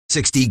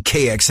60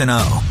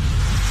 KXNO.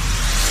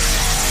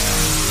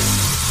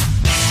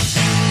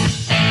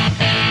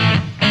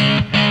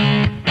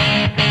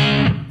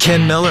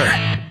 Ken Miller,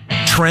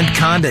 Trent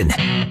Condon.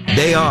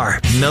 They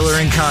are Miller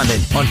and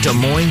Condon on Des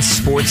Moines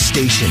Sports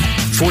Station,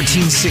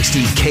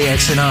 1460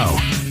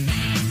 KXNO.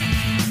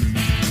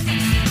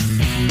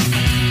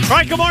 All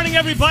right, good morning,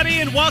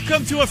 everybody, and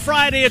welcome to a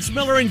Friday. It's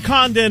Miller and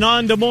Condon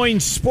on Des Moines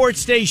Sports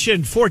Station,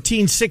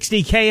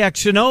 1460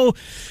 KXNO,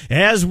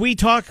 as we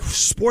talk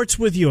sports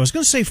with you. I was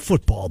going to say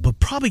football, but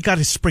probably got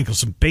to sprinkle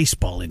some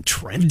baseball in,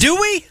 Trent. Do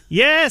we?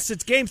 Yes,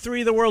 it's Game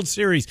 3 of the World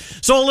Series,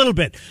 so a little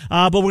bit.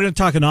 But we're going to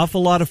talk an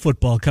awful lot of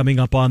football coming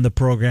up on the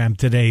program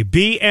today.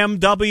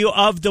 BMW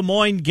of Des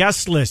Moines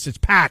guest list. It's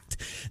packed.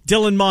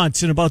 Dylan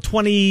Montz in about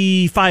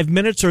 25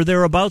 minutes or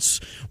thereabouts.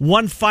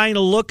 One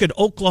final look at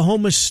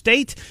Oklahoma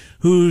State,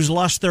 who's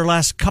lost their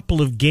last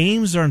couple of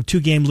games. They're on a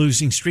 2-game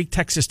losing streak.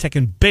 Texas Tech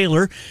and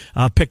Baylor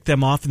picked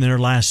them off in their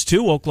last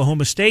two.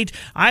 Oklahoma State,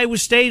 Iowa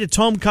State, it's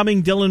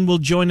homecoming. Dylan will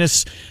join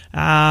us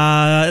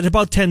at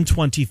about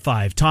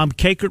 10:25. Tom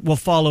Kakert will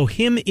follow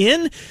him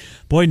in.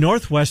 Boy,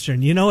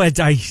 Northwestern, you know,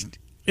 and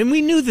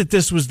we knew that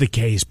this was the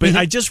case, but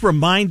I just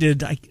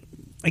reminded...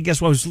 I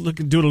guess when I was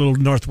doing a little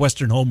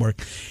Northwestern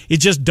homework, it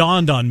just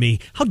dawned on me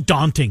how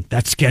daunting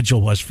that schedule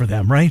was for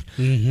them, right?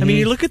 Mm-hmm. I mean,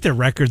 you look at their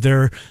record,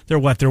 they're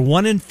what? They're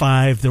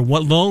 1-5. Their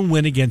lone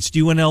win against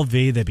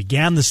UNLV. They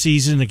began the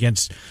season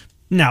against...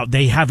 Now,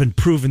 they haven't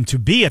proven to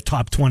be a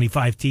top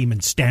 25 team in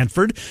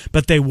Stanford,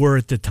 but they were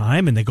at the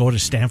time, and they go to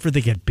Stanford,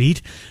 they get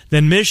beat.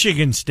 Then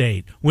Michigan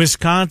State,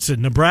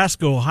 Wisconsin,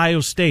 Nebraska,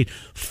 Ohio State.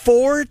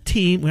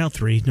 3.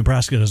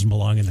 Nebraska doesn't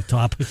belong in the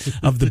top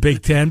of the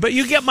Big Ten, but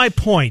you get my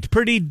point.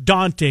 Pretty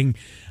daunting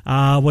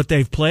what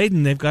they've played,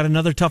 and they've got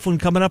another tough one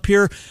coming up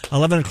here,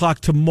 11 o'clock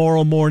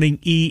tomorrow morning,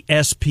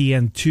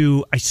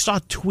 ESPN2. I saw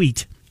a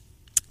tweet.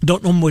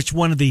 Don't know which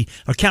one of the,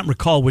 or can't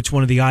recall which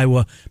one of the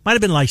Iowa, might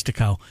have been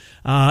Lystakau.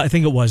 I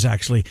think it was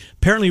actually.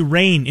 Apparently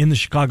rain in the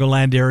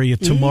Chicagoland area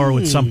tomorrow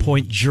at some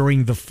point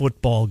during the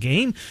football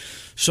game.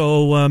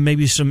 So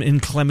maybe some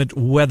inclement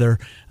weather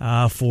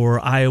for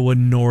Iowa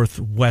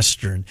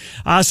Northwestern.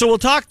 So we'll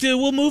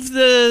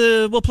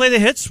play the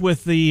hits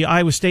with the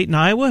Iowa State and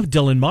Iowa,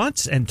 Dylan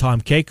Montz and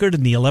Tom Kakert.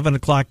 In the 11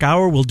 o'clock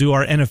hour, we'll do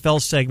our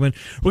NFL segment.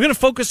 We're going to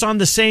focus on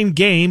the same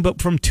game,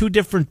 but from two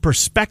different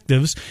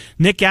perspectives.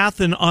 Nick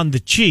Athen on the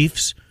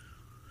Chiefs,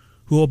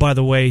 who, by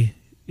the way,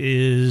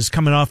 is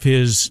coming off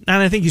his, and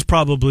I don't think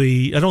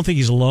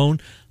he's alone.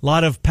 A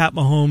lot of Pat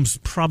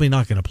Mahomes probably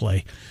not going to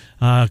play.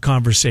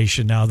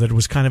 Conversation now that it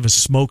was kind of a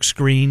smoke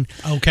screen.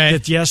 Okay.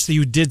 That yes,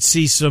 you did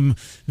see some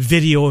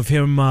video of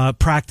him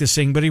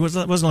practicing, but it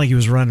wasn't like he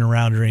was running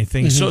around or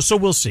anything. Mm-hmm. So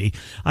we'll see.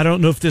 I don't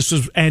know if this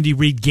was Andy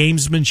Reid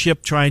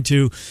gamesmanship trying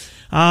to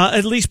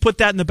at least put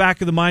that in the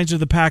back of the minds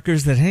of the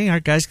Packers that, hey, our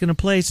guy's going to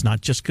play. It's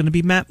not just going to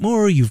be Matt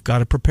Moore. You've got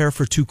to prepare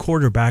for two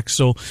quarterbacks.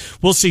 So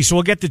we'll see. So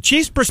we'll get the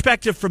Chiefs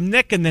perspective from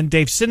Nick and then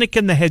Dave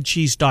Sinekin,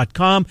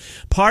 theheadcheese.com,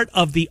 part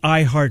of the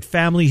iHeart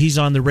family. He's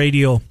on the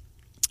radio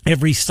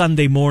every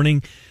Sunday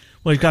morning.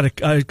 Well, he's got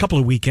a couple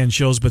of weekend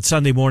shows, but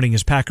Sunday morning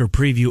his Packer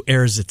Preview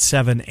airs at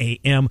 7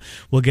 a.m.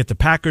 We'll get the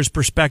Packers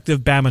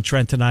perspective. Bama,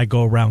 Trent, and I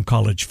go around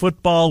college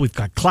football. We've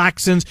got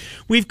Claxons.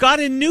 We've got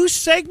a new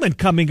segment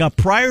coming up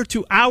prior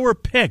to our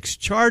picks.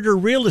 Charter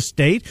Real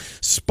Estate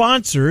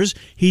sponsors.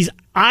 He's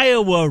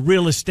Iowa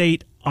Real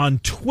Estate on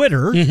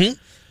Twitter. Mm-hmm.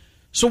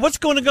 So what's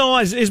going to go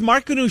on? Is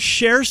Mark going to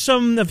share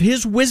some of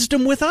his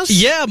wisdom with us?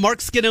 Yeah,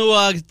 Mark's going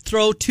to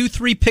throw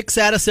 2-3 picks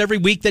at us every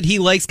week that he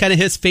likes, kind of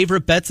his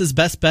favorite bets, his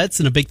best bets,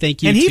 and a big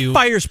thank you and to... And he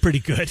fires pretty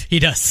good. He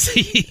does.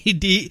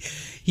 He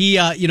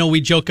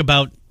we joke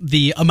about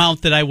the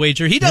amount that I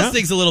wager. He does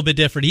things a little bit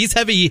different. He's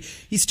heavy.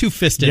 He's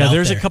two-fisted. Yeah, out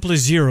there's there. a couple of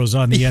zeros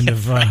on the end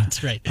of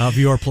of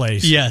your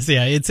plays. Yes,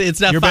 yeah. It's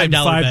not You're $5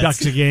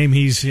 $5 a game.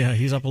 He's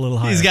up a little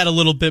higher. He's got a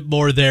little bit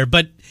more there,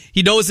 but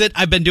he knows it.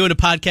 I've been doing a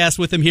podcast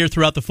with him here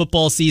throughout the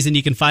football season.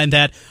 You can find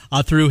that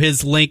through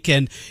his link,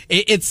 and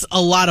it's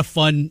a lot of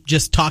fun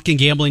just talking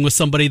gambling with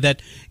somebody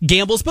that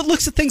gambles but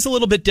looks at things a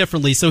little bit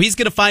differently. So he's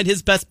going to find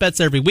his best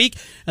bets every week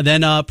and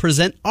then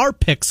present our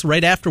picks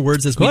right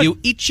afterwards as we do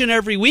each and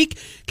every week.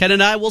 Ken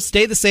and I will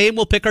stay the same.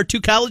 We'll pick our 2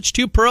 college,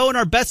 2 pro, and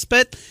our best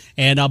bet.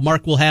 And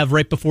Mark will have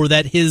right before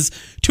that his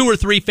 2 or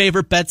 3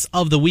 favorite bets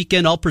of the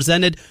weekend, all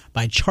presented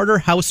by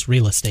Charterhouse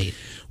Real Estate.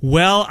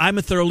 Well, I'm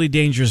a thoroughly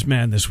dangerous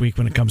man this week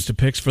when it comes to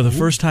picks. For the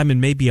first time in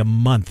maybe a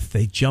month,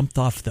 they jumped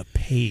off the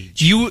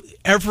page. You,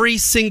 every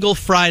single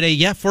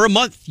Friday, for a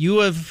month, you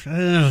have,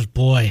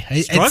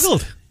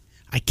 struggled.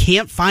 I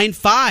can't find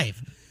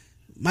 5.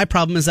 My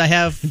problem is I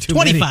have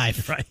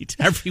 25 right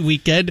every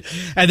weekend,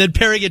 and then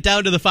paring it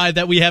down to the 5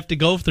 that we have to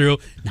go through.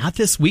 Not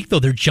this week, though.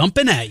 They're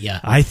jumping at you.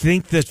 I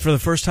think that for the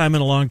first time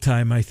in a long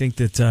time, I think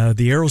that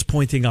the arrow's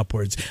pointing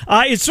upwards.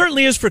 It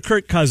certainly is for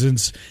Kirk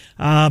Cousins.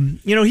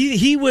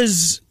 He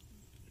was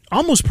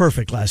almost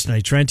perfect last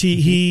night, Trent.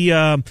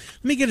 Let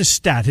me get his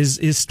stat.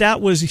 His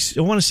stat was,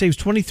 I want to say, he was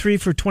 23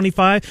 for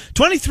 25,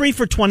 23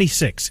 for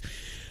 26.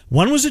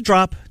 1 was a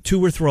drop, 2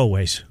 were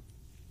throwaways.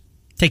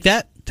 Take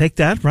that,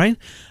 right?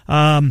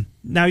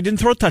 Now, he didn't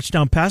throw a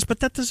touchdown pass,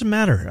 but that doesn't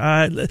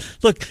matter.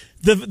 Look,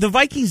 the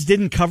Vikings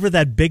didn't cover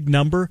that big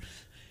number.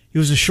 It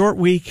was a short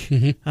week.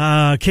 Case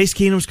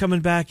Keenum's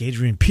coming back.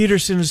 Adrian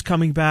Peterson is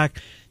coming back.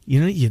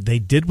 They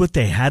did what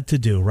they had to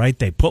do, right?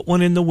 They put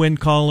one in the win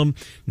column.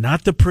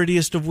 Not the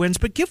prettiest of wins,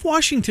 but give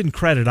Washington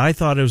credit. I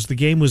thought as the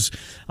game was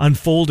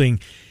unfolding,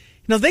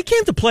 they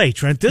came to play,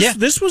 Trent.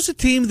 This was a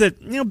team that,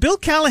 Bill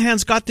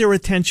Callahan's got their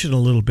attention a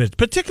little bit,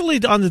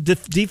 particularly on the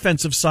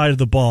defensive side of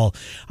the ball.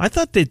 I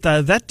thought that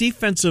that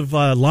defensive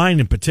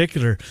line in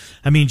particular,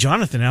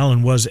 Jonathan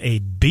Allen was a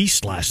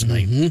beast last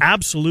night.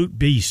 Absolute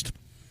beast.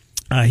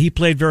 He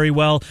played very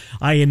well.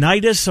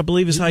 Ioannidis, I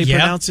believe is how you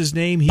pronounce his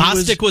name.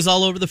 Bostic was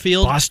all over the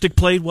field. Bostic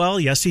played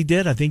well. Yes, he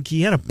did. I think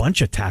he had a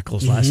bunch of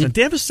tackles last night. Did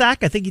he have a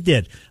sack? I think he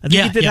did.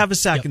 He did have a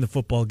sack in the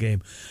football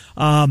game.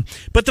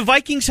 But the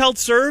Vikings held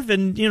serve,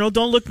 and,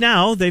 don't look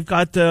now. They've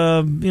got,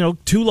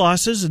 2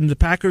 losses, and the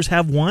Packers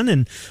have 1,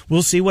 and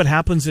we'll see what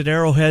happens at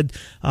Arrowhead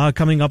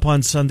coming up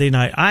on Sunday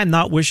night. I'm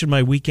not wishing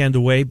my weekend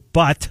away,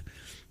 but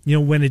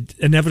when it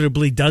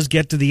inevitably does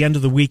get to the end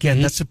of the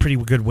weekend, that's a pretty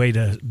good way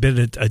to bid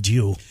it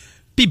adieu.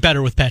 Be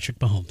better with Patrick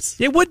Mahomes.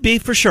 It would be,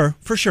 for sure.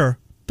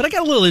 But I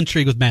got a little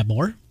intrigue with Matt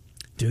Moore.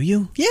 Do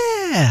you?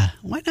 Yeah,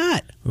 why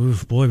not?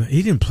 Oof, boy,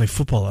 he didn't play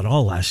football at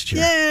all last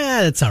year.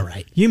 Yeah, that's all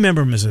right. You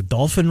remember him as a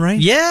Dolphin, right?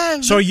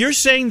 Yeah. So you're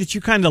saying that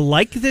you kind of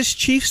like this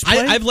Chiefs play?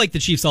 I've liked the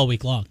Chiefs all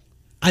week long.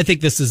 I think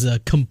this is a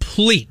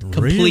complete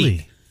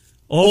really?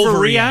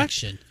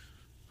 overreaction.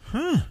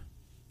 Huh.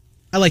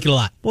 I like it a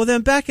lot. Well,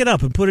 then back it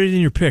up and put it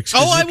in your picks.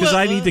 Because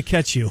I need to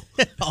catch you.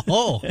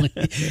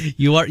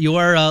 You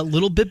are a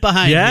little bit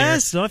behind.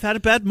 Yes, here. No, I've had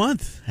a bad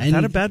month.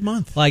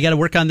 Well, I got to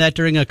work on that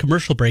during a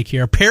commercial break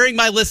here. Paring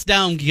my list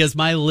down because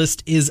my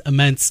list is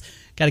immense.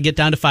 Got to get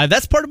down to 5.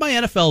 That's part of my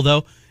NFL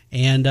though,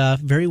 and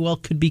very well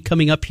could be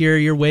coming up here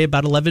your way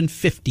about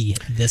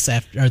 11:50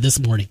 this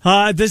morning.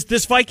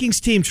 This Vikings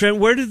team, Trent,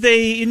 where did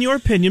they, in your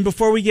opinion,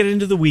 before we get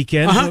into the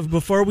weekend,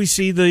 before we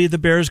see the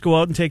Bears go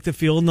out and take the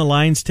field and the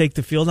Lions take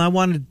the field, and I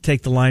wanted to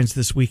take the Lions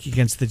this week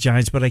against the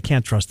Giants, but I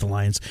can't trust the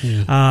Lions.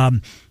 Yeah.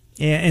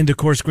 And, of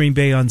course, Green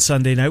Bay on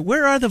Sunday night.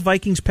 Where are the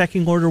Vikings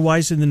pecking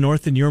order-wise in the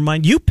North in your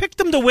mind? You picked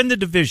them to win the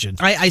division.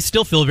 I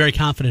still feel very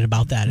confident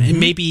about that, and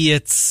maybe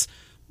it's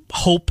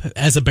hope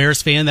as a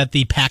Bears fan that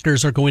the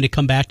Packers are going to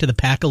come back to the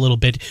pack a little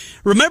bit.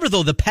 Remember,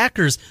 though, the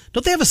Packers,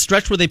 don't they have a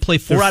stretch where they play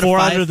 4 out of 5? 4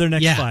 out of their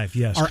next 5,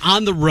 yes. Are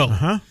on the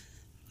road.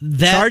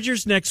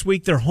 Chargers next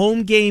week. Their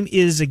home game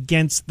is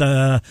against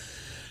the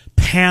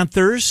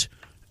Panthers.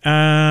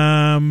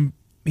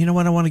 You know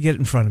what? I want to get it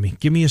in front of me.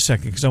 Give me a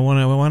second because I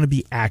want to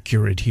be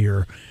accurate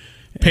here.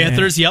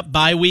 Panthers,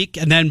 bye week,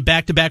 and then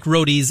back-to-back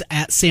roadies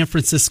at San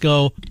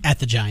Francisco at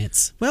the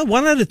Giants. Well,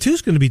 1 out of 2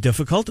 is going to be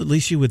difficult, at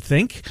least you would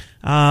think.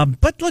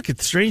 But look,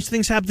 strange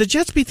things happen. The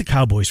Jets beat the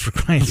Cowboys for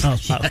crying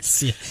out loud.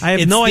 Yes. I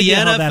have no idea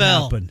how that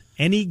happened.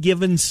 Any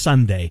given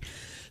Sunday.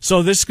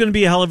 So this is going to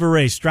be a hell of a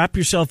race. Strap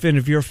yourself in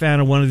if you're a fan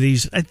of one of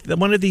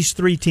these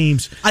 3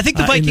 teams. I think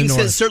the Vikings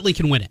certainly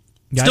can win it.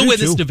 Still win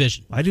this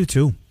division. I do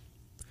too.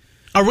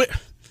 Are we?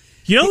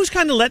 You know who's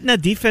kind of letting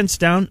that defense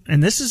down?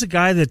 And this is a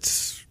guy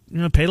that's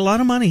paid a lot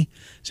of money.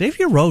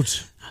 Xavier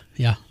Rhodes.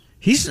 Yeah.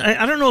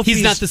 I don't know if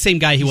he's not the same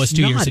guy he was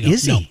 2 years ago.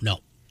 Is he? No.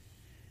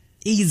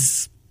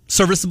 He's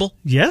serviceable.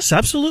 Yes,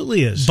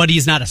 absolutely is. But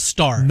he's not a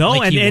star. No,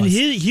 like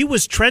he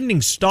was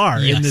trending star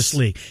in this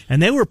league.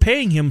 And they were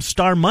paying him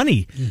star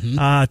money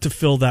to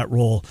fill that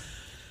role.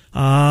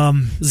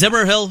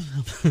 Zimmer, he'll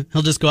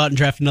just go out and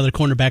draft another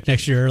cornerback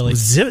next year early.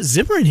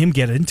 Zimmer and him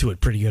get into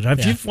it pretty good.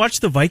 If you've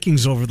watched the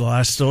Vikings over the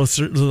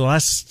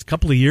last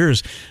couple of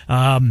years,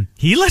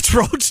 he lets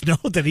Rhodes know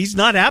that he's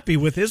not happy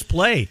with his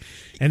play,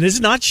 and is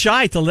not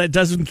shy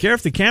doesn't care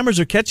if the cameras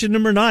are catching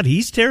him or not.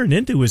 He's tearing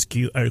into his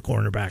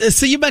cornerback.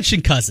 So you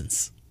mentioned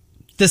Cousins.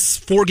 This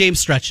 4-game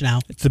stretch now,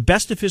 it's the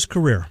best of his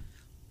career,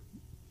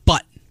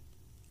 but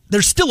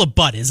there's still a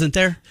but, isn't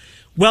there?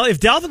 Well, if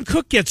Dalvin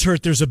Cook gets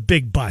hurt, there's a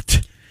big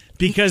but.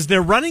 Because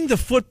they're running the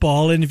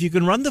football, and if you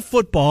can run the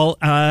football,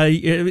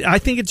 I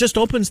think it just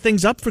opens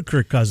things up for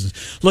Kirk Cousins.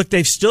 Look,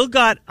 they've still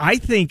got, I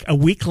think, a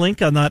weak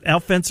link on that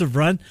offensive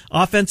line.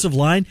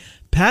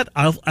 Pat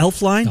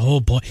Elflein. Oh,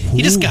 boy.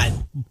 He just got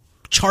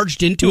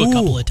charged into a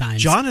couple of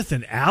times.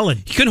 Jonathan Allen.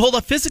 He couldn't hold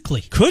up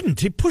physically. Couldn't.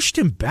 He pushed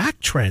him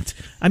back, Trent.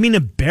 I mean,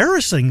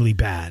 embarrassingly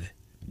bad.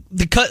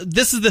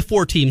 This is the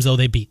 4 teams, though,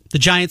 they beat. The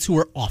Giants, who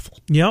are awful.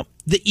 Yep.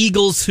 The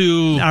Eagles,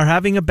 who are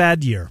having a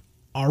bad year.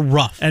 Are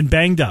rough. And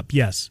banged up,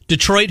 yes.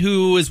 Detroit,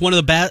 who is one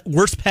of the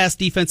worst pass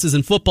defenses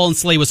in football, and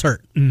Slay was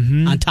hurt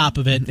on top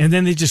of it. And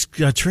then they just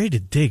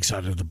traded Diggs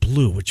out of the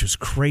blue, which was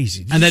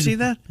crazy. Did you see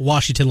that?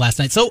 Washington last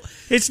night. So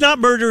it's not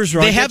murderers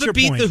row. They haven't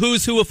beat the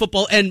who's who of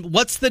football. And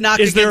what's the knock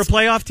Is there a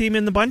playoff team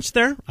in the bunch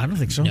there? I don't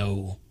think so.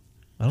 No.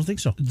 I don't think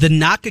so. The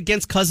knock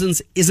against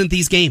Cousins isn't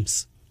these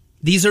games.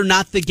 These are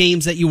not the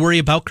games that you worry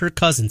about Kirk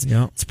Cousins.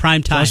 Yep. It's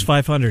prime time. Plus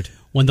 500.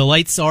 When the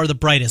lights are the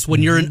brightest,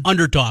 when you're an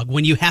underdog,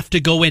 when you have to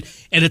go in,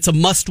 and it's a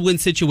must-win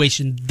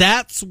situation,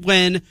 that's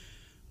when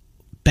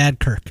bad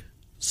Kirk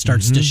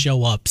starts to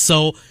show up.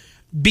 So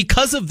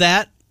because of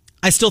that,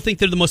 I still think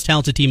they're the most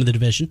talented team in the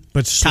division.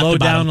 But slow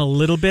down a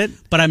little bit.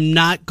 But I'm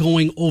not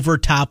going over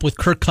top with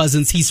Kirk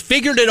Cousins. He's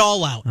figured it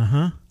all out.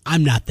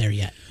 I'm not there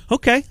yet.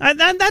 Okay,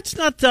 and that's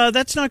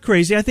not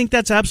crazy. I think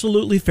that's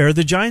absolutely fair.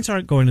 The Giants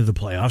aren't going to the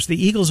playoffs. The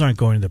Eagles aren't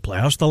going to the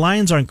playoffs. The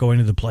Lions aren't going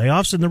to the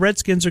playoffs. And the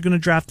Redskins are going to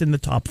draft in the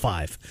top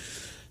 5.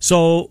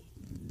 So,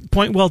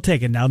 point well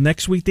taken. Now,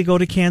 next week they go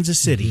to Kansas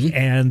City,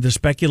 and the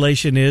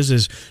speculation is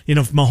if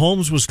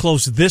Mahomes was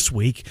close this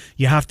week,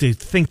 you have to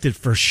think that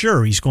for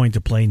sure he's going to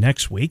play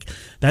next week.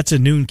 That's a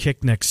noon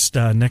kick next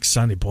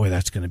Sunday. Boy,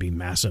 that's going to be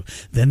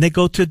massive. Then they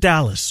go to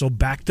Dallas, so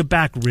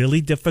back-to-back,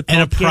 really difficult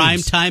and a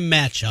games. prime-time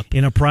matchup.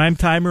 In a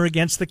prime-timer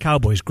against the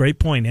Cowboys. Great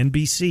point,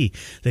 NBC.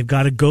 They've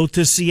got to go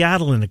to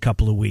Seattle in a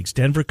couple of weeks.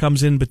 Denver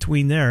comes in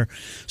between there.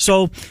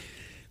 So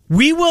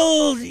we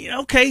will,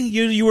 okay,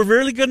 you were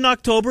really good in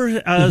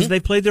October as they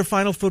played their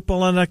final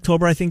football in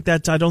October. I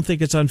don't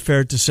think it's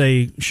unfair to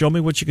say, show me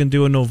what you can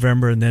do in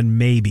November, and then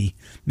maybe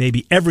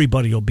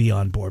everybody will be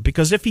on board.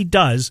 Because if he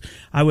does,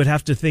 I would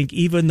have to think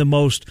even the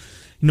most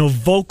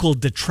vocal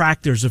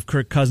detractors of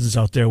Kirk Cousins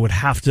out there would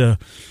have to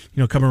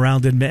come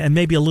around and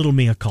maybe a little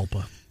mea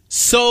culpa.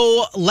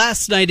 So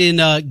last night in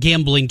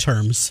gambling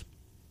terms,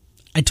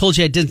 I told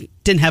you I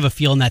didn't have a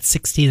feel in that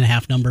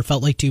 16.5 number.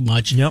 Felt like too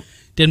much. Yep.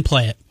 Didn't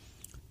play it.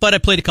 But I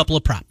played a couple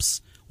of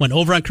props. Went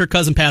over on Kirk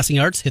Cousins passing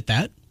yards, hit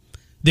that.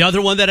 The other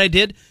one that I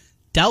did,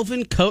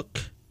 Dalvin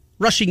Cook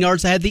rushing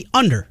yards, I had the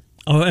under.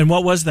 Oh, and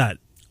what was that?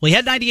 Well, he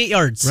had 98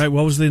 yards. Right,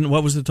 what was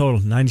the total?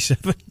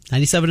 97?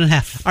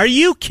 97.5. Are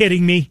you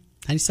kidding me?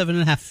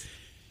 97.5.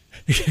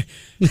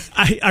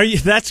 Are you?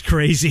 That's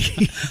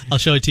crazy. I'll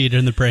show it to you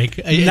during the break.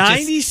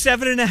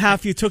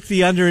 97.5. You took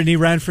the under, and he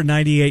ran for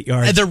 98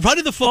 yards. And they're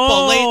running the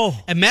football late,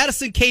 and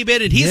Madison came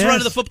in, and he's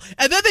running the football.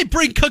 And then they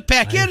bring Cook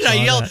back in, and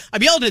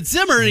I'm yelling at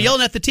Zimmer and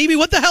yelling at the TV.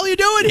 What the hell are you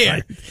doing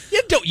here?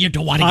 Right. You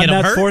don't want to get him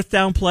hurt. On that fourth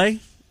down play,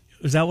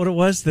 is that what it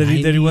was? That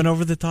he went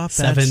over the top?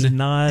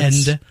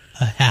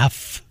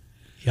 7.5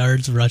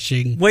 yards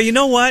rushing. Well, you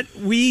know what?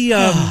 We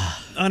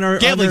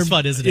gambling's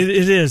fun, isn't it?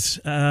 It is.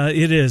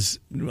 It is.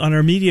 On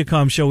our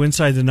MediaCom show,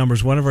 Inside the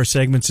Numbers, one of our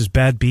segments is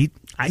Bad Beat.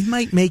 I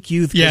might make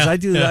you, because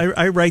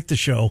I write the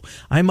show,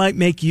 I might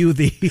make you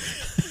the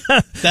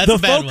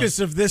focus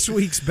of this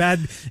week's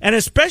bad, and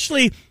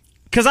especially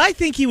because I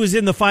think he was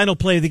in the final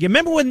play of the game.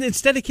 Remember when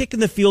instead of kicking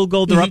the field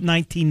goal, they're up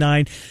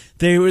 19-9,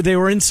 they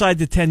were inside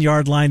the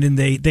 10-yard line, and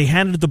they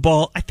handed the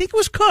ball, I think it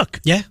was Cook.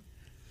 Yeah.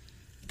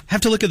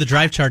 Have to look at the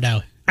drive chart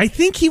now. I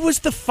think he was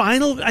the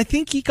final. I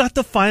think he got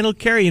the final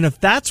carry, and if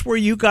that's where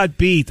you got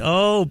beat,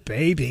 oh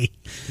baby,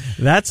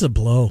 that's a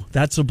blow.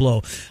 That's a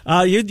blow.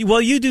 You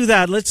do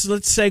that. Let's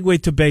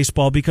segue to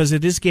baseball because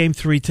it is Game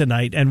 3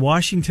 tonight, and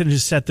Washington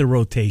has set the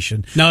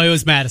rotation. No, it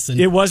was Madison.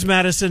 It was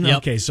Madison. Yep.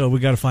 Okay, so we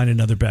got to find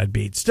another bad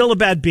beat. Still a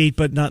bad beat,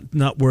 but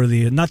not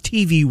worthy, not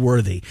TV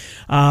worthy.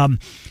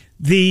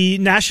 The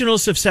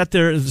Nationals have set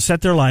their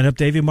lineup.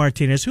 Davey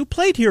Martinez, who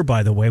played here,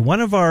 by the way, one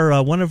of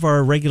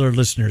our regular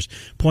listeners,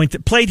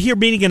 played here,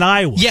 meaning in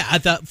Iowa. Yeah,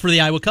 for the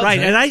Iowa Cubs. Right,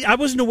 and I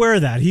wasn't aware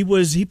of that.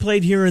 He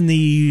played here in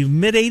the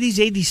mid '80s,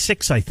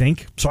 '86, I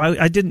think. So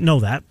I didn't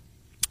know that.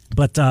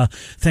 But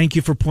thank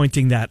you for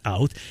pointing that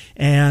out.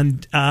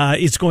 And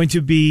it's going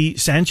to be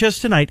Sanchez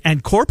tonight,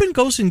 and Corbin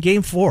goes in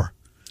Game 4.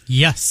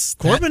 Yes,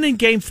 Corbin in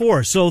Game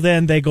 4. So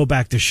then they go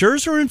back to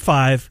Scherzer in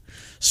 5.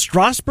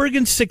 Strasburg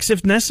in 6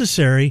 if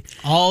necessary.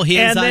 All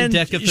hands on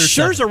deck if there's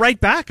Scherzer right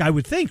back, I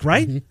would think,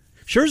 right? Mm-hmm.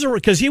 Scherzer,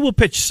 because he will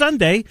pitch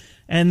Sunday,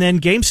 and then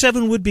Game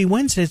 7 would be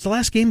Wednesday. It's the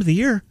last game of the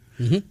year.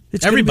 Mm-hmm.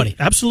 It's everybody.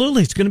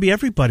 Absolutely. It's going to be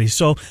everybody.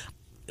 So,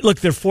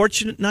 look, they're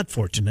not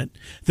fortunate.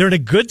 They're in a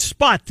good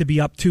spot to be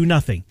up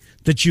 2-0,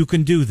 that you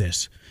can do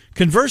this.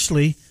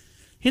 Conversely,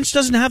 Hintz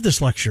doesn't have this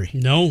luxury.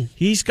 No.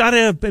 He's got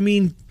to,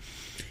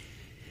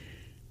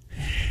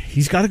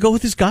 he's got to go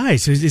with his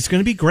guys. It's going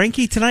to be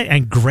Greinke tonight,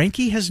 and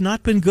Greinke has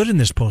not been good in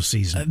this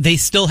postseason. They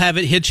still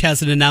haven't. Hitch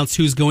hasn't announced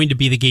who's going to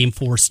be the Game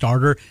 4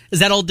 starter.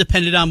 Is that all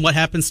dependent on what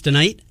happens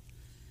tonight?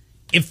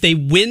 If they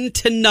win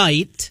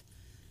tonight,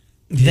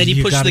 then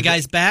you push the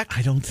guys back?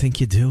 I don't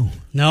think you do.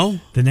 No?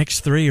 The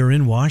next 3 are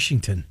in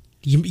Washington.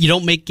 You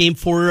don't make Game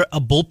 4 a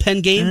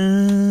bullpen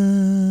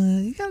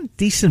game? You got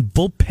decent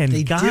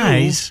bullpen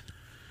guys.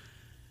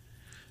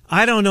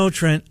 I don't know,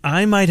 Trent.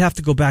 I might have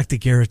to go back to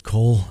Garrett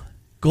Cole.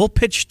 Cole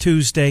pitched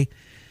Tuesday.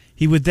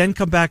 He would then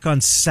come back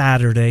on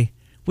Saturday,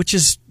 which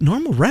is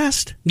normal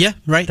rest. Yeah,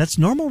 right. That's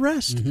normal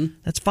rest. Mm-hmm.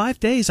 That's 5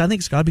 days. I think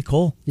it's got to be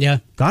Cole. Yeah.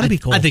 Got to be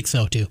Cole. I think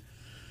so, too.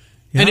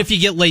 Yeah. And if you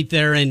get late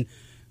there and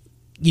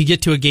you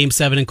get to a Game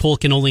 7 and Cole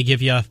can only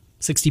give you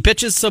 60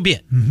 pitches, so be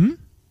it. Mm-hmm.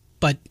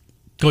 But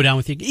go down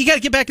with you. You got to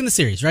get back in the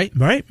series, right?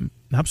 Right.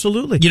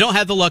 Absolutely. You don't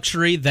have the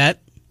luxury that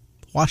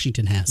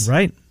Washington has.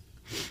 Right.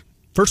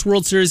 First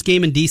World Series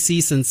game in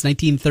D.C. since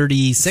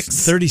 1936.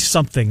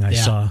 30-something, I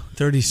saw.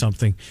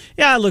 30-something.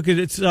 Yeah, look,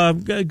 it's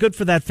good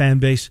for that fan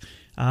base.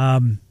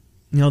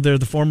 They're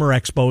the former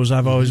Expos.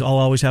 I'll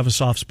always have a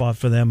soft spot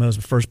for them. It was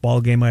the first ball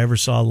game I ever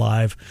saw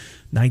live,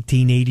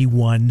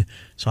 1981.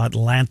 Saw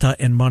Atlanta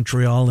and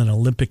Montreal in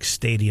Olympic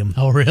Stadium.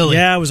 Oh, really?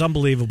 Yeah, it was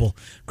unbelievable.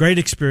 Great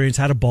experience.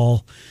 Had a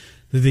ball.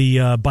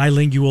 the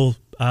bilingual.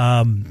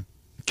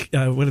 What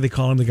do they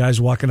call them? The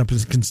guys walking up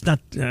as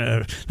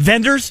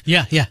vendors.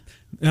 Yeah.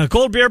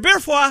 Cold beer, beer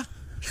foie.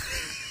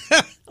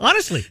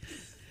 Honestly,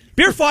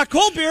 beer foie,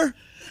 cold beer.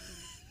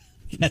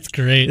 That's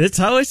great. It's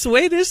the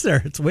way it is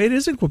there. It's the way it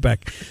is in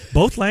Quebec.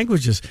 Both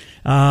languages.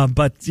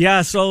 But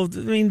yeah, so, I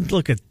mean,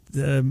 look at,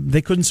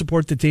 they couldn't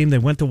support the team. They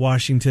went to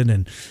Washington,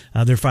 and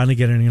they're finally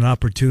getting an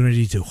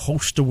opportunity to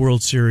host a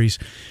World Series.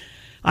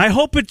 I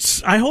hope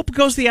it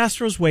goes the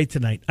Astros' way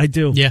tonight. I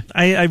do. Yeah.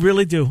 I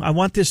really do. I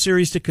want this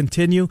series to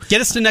continue. Get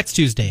us to next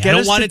Tuesday. I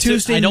don't want it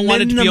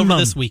to be over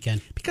this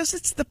weekend.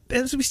 Because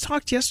as we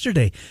talked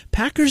yesterday,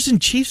 Packers and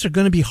Chiefs are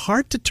going to be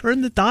hard to turn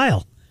the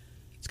dial.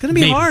 It's going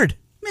to be hard.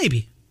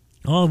 Maybe.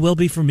 Oh, it will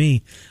be for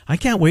me. I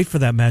can't wait for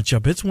that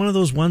matchup. It's one of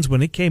those ones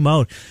when it came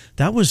out,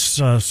 that was,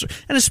 and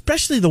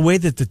especially the way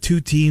that the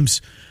two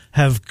teams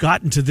have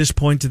gotten to this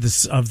point of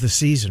the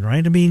season,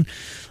 right? I mean,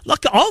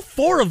 look, all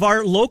four of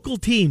our local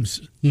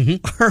teams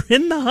are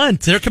in the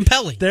hunt. They're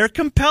compelling. They're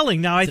compelling.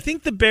 Now, I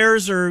think the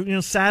Bears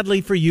are, sadly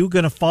for you,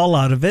 going to fall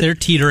out of it. They're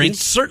teetering. It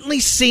certainly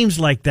seems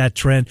like that,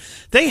 Trent.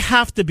 They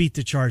have to beat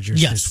the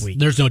Chargers this week.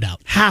 There's no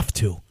doubt. Have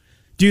to.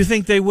 Do you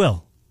think they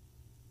will?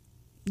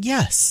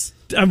 Yes.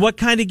 And what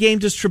kind of game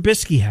does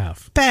Trubisky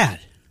have? Bad.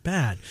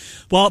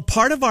 Well,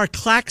 part of our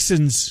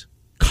Claxons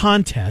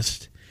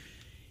contest,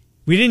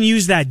 we didn't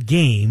use that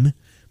game,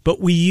 but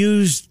we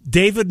used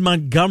David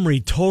Montgomery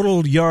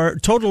total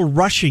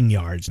rushing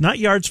yards, not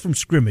yards from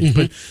scrimmage,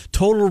 but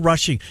total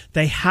rushing.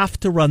 They have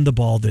to run the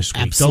ball this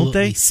week, Absolutely.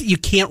 don't they? You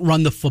can't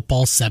run the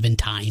football 7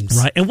 times.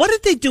 Right. And what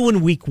did they do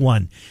in week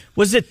 1?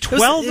 Was it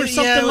 12 or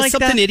something it was like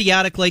something that?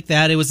 idiotic like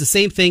that. It was the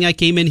same thing. I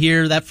came in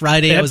here that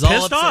Friday. I was all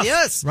pissed upset. off.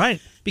 Yes. Right.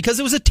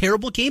 Because it was a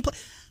terrible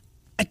gameplay.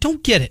 I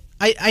don't get it.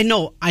 I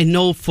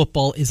know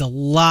football is a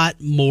lot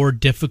more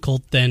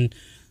difficult than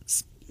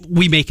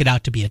we make it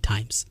out to be at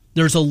times.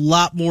 There's a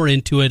lot more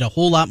into it, a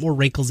whole lot more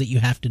wrinkles that you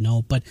have to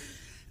know. But I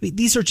mean,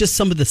 these are just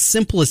some of the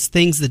simplest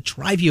things that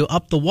drive you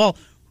up the wall.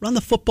 Run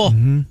the football.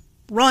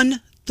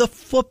 Run the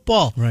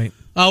football. Right.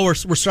 Oh, we're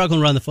struggling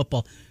to run the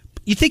football.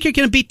 You think you're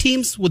going to beat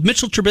teams with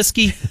Mitchell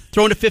Trubisky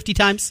throwing it 50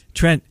 times?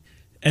 Trent,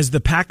 as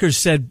the Packers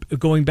said,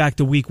 going back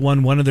to week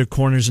 1, one of their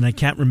corners, and I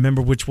can't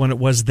remember which one it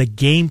was, the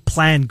game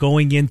plan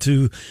going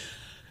into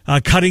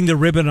cutting the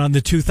ribbon on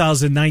the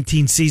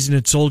 2019 season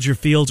at Soldier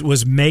Field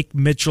was make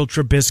Mitchell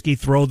Trubisky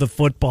throw the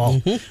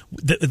football.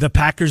 The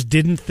Packers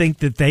didn't think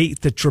that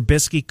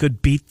Trubisky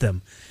could beat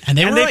them. And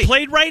they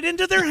played right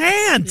into their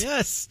hand.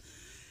 Yes.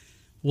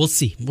 We'll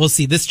see.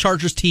 This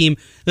Chargers team,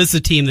 this is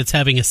a team that's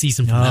having a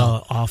season from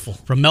hell. Awful.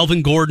 From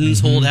Melvin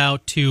Gordon's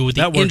holdout to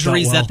the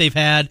injuries that they've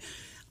had,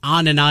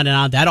 on and on and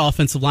on. That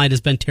offensive line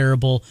has been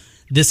terrible.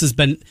 This is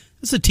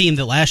a team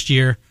that last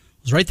year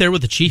was right there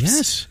with the Chiefs.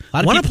 Yes.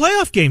 Won a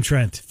playoff game,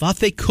 Trent. Thought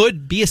they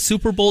could be a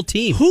Super Bowl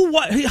team.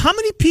 How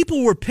many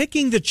people were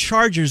picking the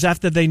Chargers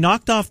after they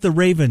knocked off the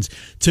Ravens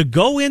to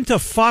go into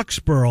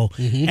Foxborough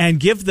and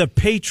give the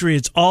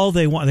Patriots all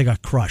they want? They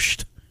got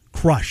crushed,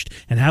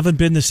 and haven't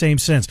been the same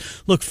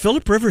since. Look,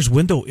 Phillip Rivers'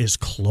 window is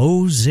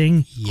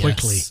closing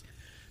quickly.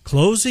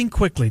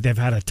 They've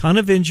had a ton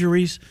of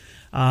injuries.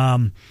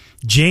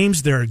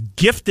 James, their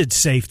gifted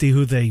safety,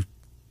 who they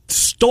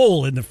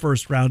stole in the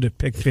first round at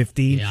pick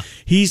 15. Yeah.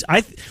 He's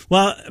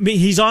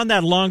on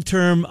that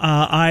long-term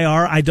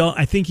IR.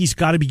 I think he's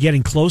got to be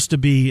getting close to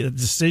be a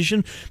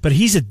decision, but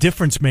he's a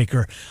difference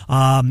maker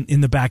in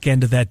the back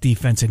end of that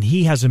defense, and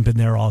he hasn't been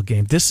there all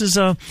game. This is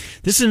an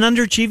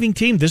underachieving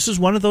team. This is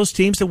one of those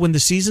teams that when the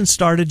season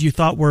started, you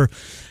thought were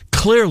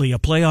clearly a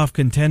playoff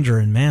contender,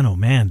 and man, oh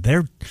man,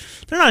 they're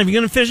not even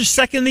going to finish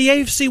second in the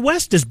AFC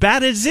West, as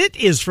bad as it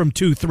is from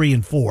 2, 3,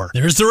 and 4.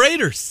 There's the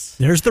Raiders,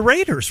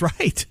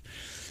 right?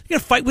 You're going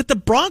to fight with the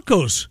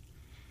Broncos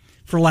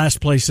for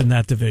last place in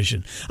that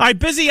division. All right,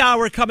 busy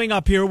hour coming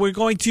up here. We're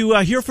going to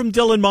hear from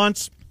Dylan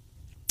Montz,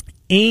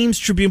 Ames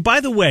Tribune. By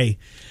the way,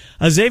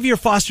 Xavier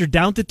Foster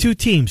down to 2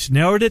 teams,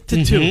 narrowed it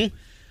to 2.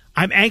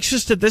 I'm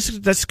anxious to this.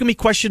 That's going to be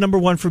question number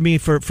 1 for me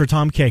for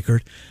Tom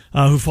Kakert,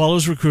 who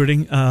follows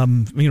recruiting.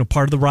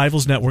 Part of the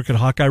Rivals Network at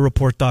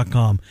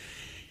HawkeyeReport.com.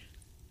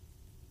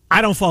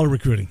 I don't follow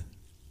recruiting.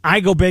 I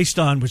go based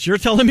on what you're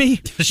telling me,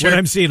 Sure. what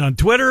I'm seeing on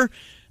Twitter.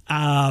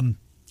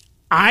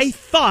 I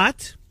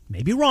thought,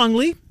 maybe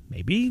wrongly,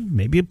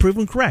 maybe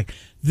proven correct,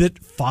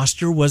 that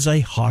Foster was a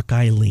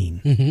Hawkeye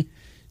lean.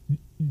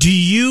 Do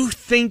you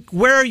think,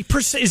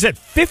 is it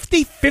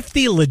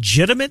 50-50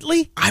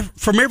 legitimately?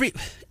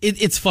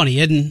 It's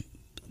funny, and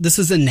this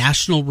is a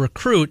national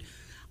recruit.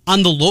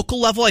 On the local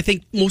level, I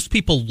think most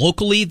people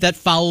locally that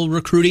follow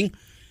recruiting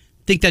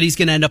think that he's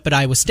going to end up at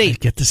Iowa State. I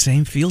get the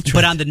same feel, Trent.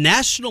 But on the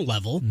national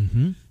level,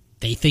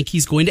 they think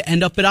he's going to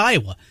end up at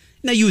Iowa.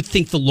 Now, you would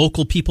think the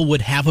local people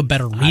would have a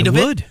better read of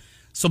it.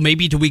 So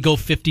maybe do we go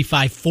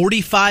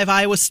 55-45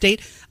 Iowa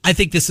State? I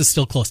think this is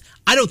still close.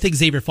 I don't think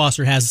Xavier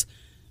Foster has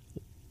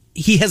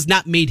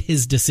not made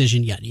his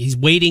decision yet. He's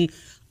waiting.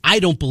 I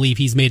don't believe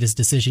he's made his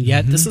decision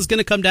yet. This is going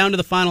to come down to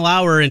the final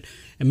hour and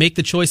make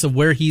the choice of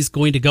where he's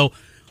going to go.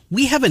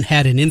 We haven't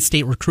had an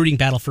in-state recruiting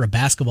battle for a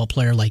basketball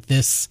player like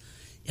this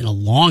in a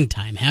long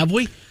time, have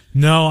we?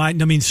 No, I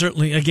mean,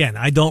 certainly, again,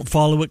 I don't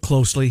follow it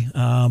closely.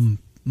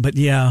 But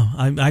yeah,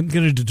 I'm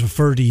going to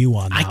defer to you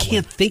on that. I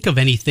can't think of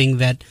anything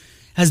that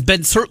has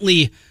been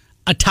certainly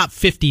a top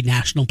 50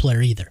 national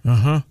player either.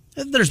 Uh-huh.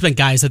 There's been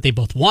guys that they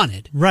both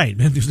wanted. Right.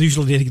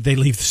 Usually they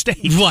leave the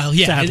state. Well,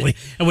 yeah. Sadly.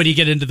 And when you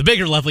get into the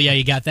bigger level, yeah,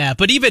 you got that.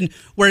 But even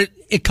where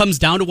it comes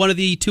down to one of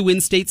the two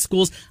in-state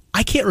schools,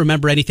 I can't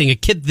remember anything, a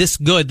kid this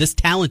good, this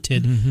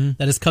talented,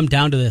 that has come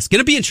down to this. Going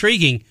to be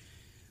intriguing.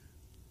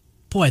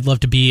 Boy, I'd love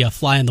to be a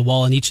fly on the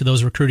wall in each of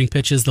those recruiting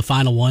pitches, the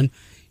final one.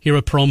 Hear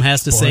what Prohm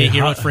has to say,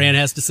 hear what Fran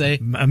has to say.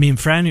 I mean,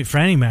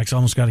 Franny Mac's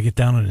almost got to get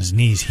down on his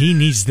knees. He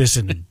needs this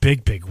in a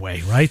big, big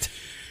way, right?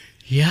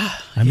 Yeah.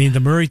 I mean,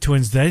 the Murray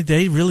twins,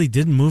 they really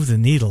didn't move the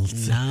needle.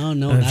 No,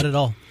 not at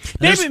all.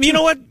 Maybe, you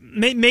know what?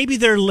 Maybe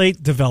they're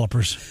late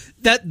developers.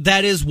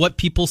 That is what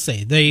people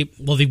say.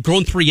 They've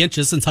grown 3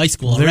 inches since high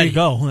school already. There you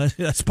go.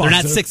 That's They're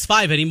not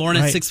 6'5" anymore, and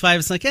at 6'5",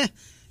 it's like, at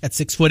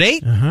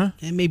 6'8",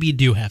 and maybe you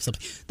do have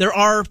something. There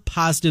are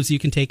positives you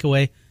can take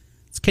away.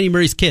 It's Kenny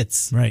Murray's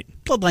kids. Right.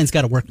 Bloodline's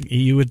got to work.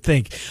 You would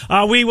think.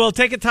 We will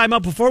take a time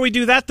out. Before we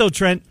do that, though,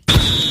 Trent,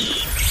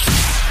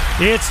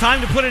 it's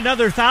time to put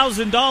another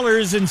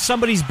 $1,000 in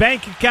somebody's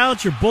bank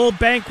account, your Bull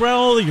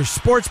bankroll, your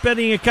sports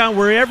betting account,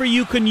 wherever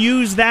you can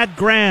use that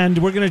grand.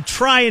 We're going to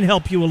try and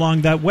help you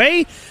along that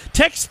way.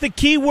 Text the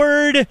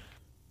keyword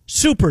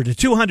SUPER to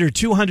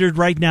 200-200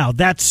 right now.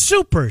 That's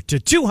SUPER to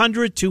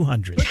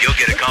 200-200. You'll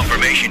get a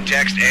confirmation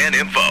text and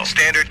info.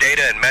 Standard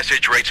data and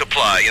message rates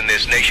apply in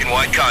this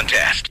nationwide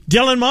contest.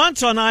 Dylan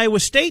Montz on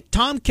Iowa State,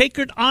 Tom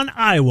Kakert on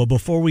Iowa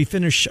before we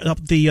finish up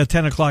the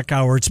 10 o'clock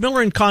hour. It's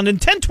Miller and Condon,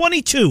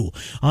 1022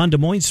 on Des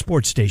Moines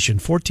Sports Station,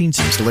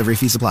 1460. Delivery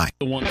fees apply.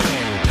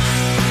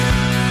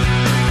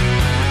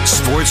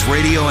 Sports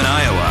radio in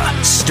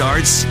Iowa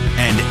starts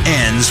and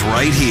ends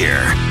right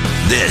here.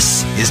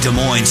 This is Des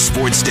Moines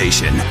Sports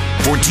Station,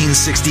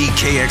 1460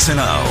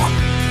 KXNO.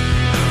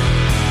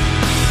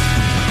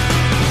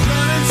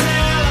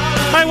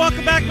 Hi,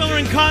 welcome back. Miller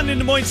and Condon,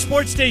 Des Moines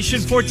Sports Station,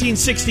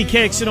 1460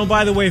 KXNO.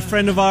 By the way, a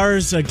friend of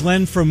ours,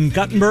 Glenn from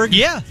Guttenberg,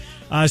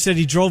 said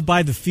he drove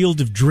by the Field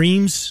of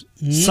Dreams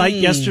site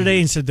yesterday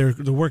and said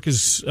the work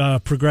is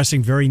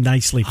progressing very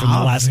nicely from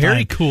the last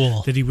time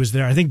cool. that he was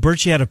there. I think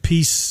Birchie had a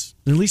piece,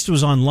 at least it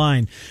was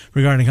online,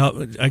 regarding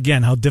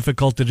how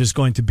difficult it is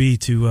going to be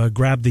to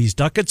grab these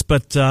ducats.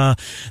 But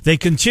they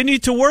continue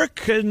to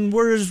work, and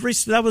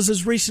that was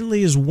as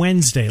recently as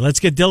Wednesday.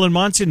 Let's get Dylan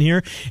Montz in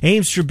here,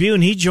 Ames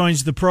Tribune. He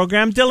joins the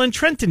program. Dylan,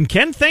 Trenton,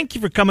 Ken, thank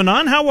you for coming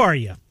on. How are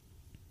you?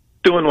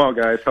 Doing well,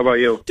 guys. How about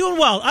you? Doing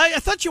well. I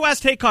thought you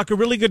asked Haycock a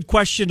really good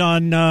question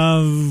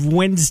on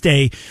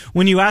Wednesday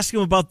when you asked him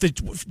about the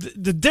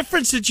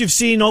difference that you've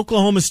seen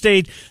Oklahoma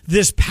State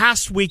this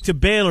past week to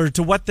Baylor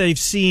to what they've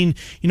seen,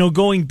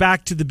 going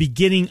back to the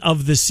beginning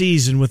of the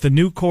season with a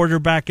new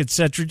quarterback,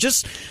 etc.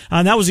 Just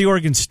that was the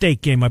Oregon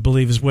State game, I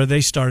believe, is where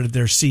they started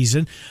their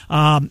season.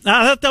 I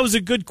thought that was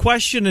a good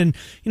question, and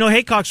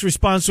Haycock's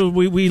response was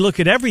we look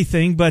at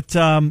everything, but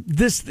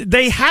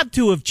they had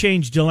to have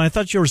changed, Dylan. I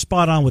thought you were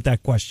spot on with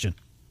that question.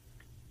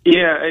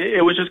 Yeah,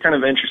 it was just kind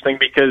of interesting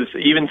because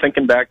even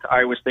thinking back to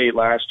Iowa State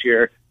last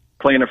year,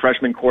 playing a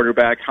freshman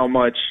quarterback, how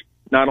much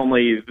not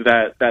only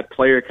that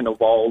player can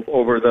evolve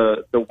over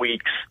the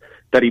weeks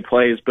that he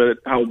plays, but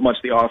how much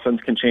the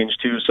offense can change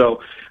too. So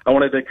I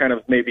wanted to kind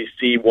of maybe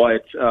see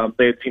what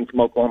they had seen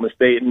from Oklahoma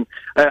State. And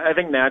I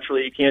think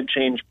naturally you can't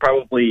change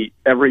probably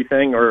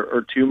everything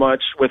or too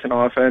much with an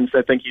offense.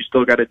 I think you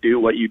still got to do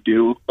what you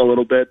do a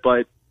little bit.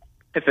 But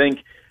I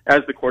think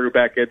as the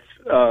quarterback gets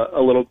a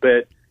little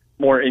bit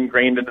more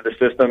ingrained into the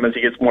system, as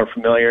he gets more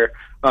familiar,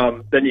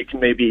 then you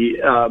can maybe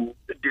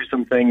do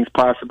some things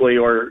possibly,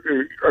 or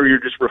you're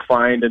just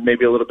refined and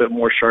maybe a little bit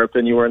more sharp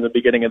than you were in the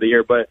beginning of the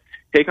year. But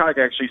Haycock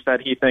actually said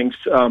he thinks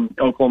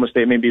Oklahoma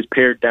State maybe has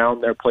pared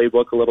down their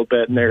playbook a little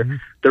bit, and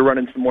they're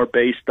running some more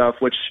base stuff,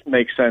 which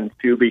makes sense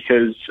too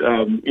because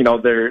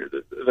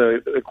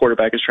the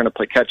quarterback is trying to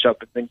play catch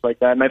up and things like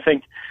that. And I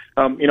think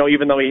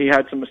even though he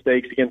had some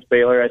mistakes against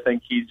Baylor, I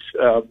think he's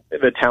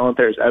the talent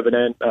there is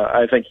evident.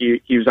 I think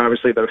he was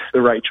obviously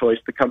the right choice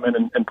to come in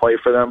and play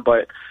for them,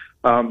 but.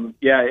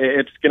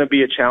 It's going to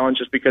be a challenge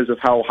just because of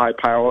how high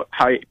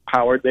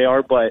powered they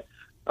are. But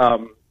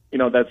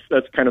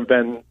that's kind of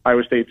been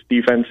Iowa State's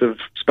defensive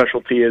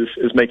specialty is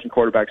making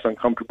quarterbacks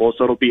uncomfortable.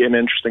 So it'll be an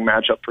interesting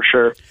matchup for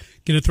sure.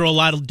 Going to throw a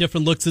lot of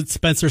different looks at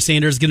Spencer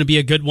Sanders. Going to be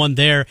a good one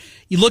there.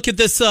 You look at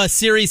this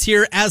series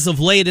here as of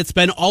late. It's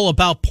been all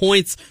about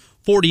points.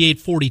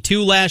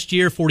 48-42 last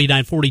year,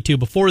 49-42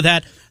 before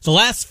that. The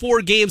last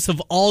 4 games have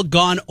all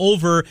gone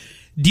over.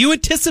 Do you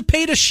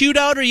anticipate a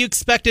shootout, or are you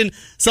expecting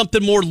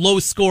something more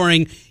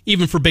low-scoring,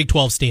 even for Big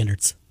 12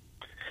 standards?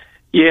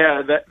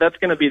 Yeah, that's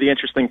going to be the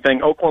interesting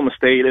thing. Oklahoma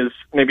State is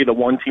maybe the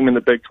one team in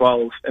the Big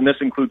 12, and this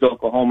includes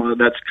Oklahoma,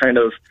 that's kind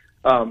of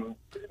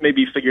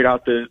maybe figured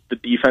out the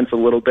defense a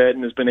little bit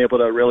and has been able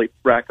to really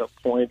rack up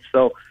points.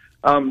 So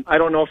I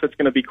don't know if it's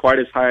going to be quite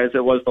as high as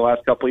it was the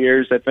last couple of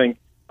years. I think,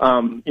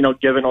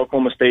 given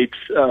Oklahoma State's,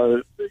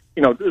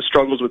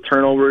 struggles with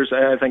turnovers,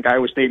 I think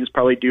Iowa State is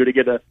probably due to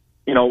get a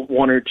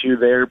 1 or 2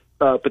 there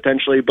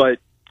potentially. But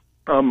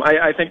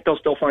I think they'll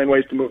still find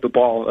ways to move the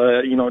ball.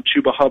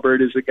 Chuba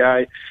Hubbard is a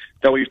guy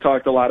that we've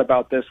talked a lot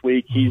about this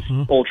week. He's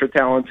ultra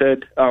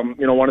talented,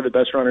 one of the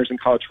best runners in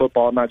college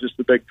football, not just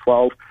the Big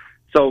 12.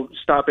 So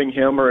stopping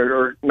him,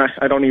 or not,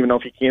 I don't even know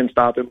if he can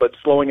stop him, but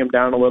slowing him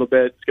down a little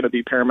bit, it's going to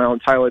be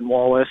paramount. Tylan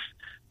Wallace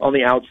on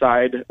the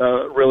outside,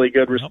 really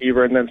good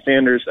receiver, and then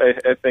Sanders,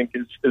 I think,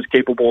 is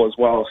capable as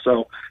well.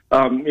 So,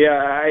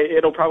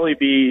 it'll probably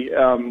be,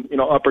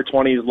 upper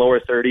 20s, lower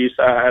 30s.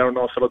 I don't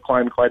know if it'll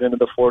climb quite into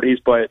the 40s,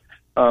 but,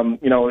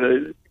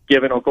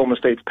 given Oklahoma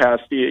State's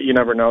past, you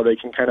never know. They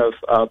can kind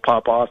of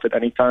pop off at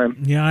any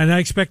time. Yeah, and I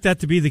expect that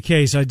to be the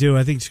case. I do.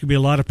 I think there's going to be a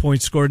lot of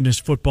points scored in this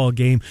football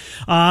game.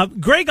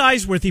 Greg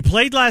Eisworth, he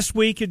played last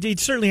week. He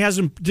certainly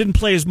didn't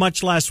play as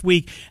much last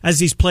week as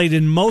he's played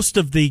in most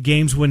of the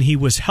games when he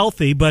was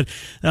healthy. But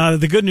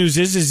the good news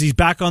is he's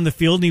back on the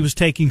field and he was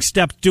taking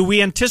steps. Do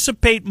we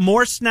anticipate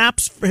more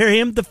snaps for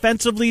him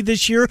defensively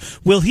this year?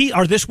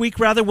 This week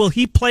rather? Will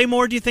he play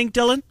more, do you think,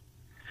 Dylan?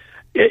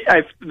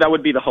 That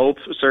would be the hope,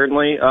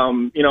 certainly.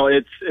 I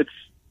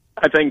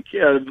think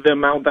the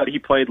amount that he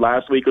played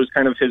last week was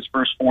kind of his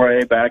first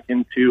foray back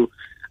into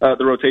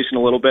the rotation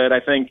a little bit.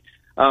 I think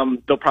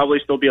they'll probably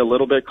still be a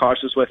little bit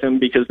cautious with him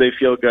because they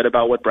feel good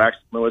about what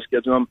Braxton Lewis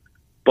gives them.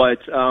 But,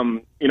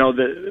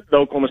 the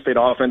Oklahoma State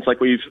offense, like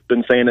we've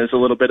been saying, is a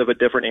little bit of a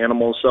different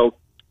animal. So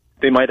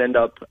they might end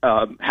up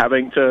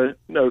having to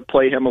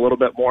play him a little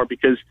bit more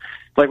because,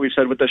 like we've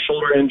said, with the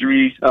shoulder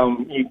injury,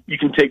 you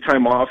can take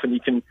time off and you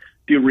can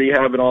do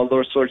rehab and all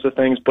those sorts of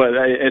things, but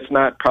it's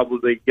not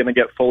probably going to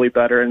get fully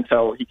better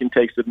until he can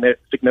take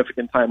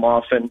significant time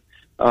off, and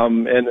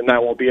that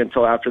won't be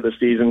until after the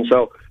season.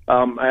 So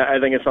I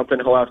think it's something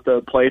he'll have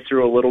to play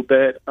through a little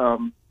bit,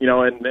 and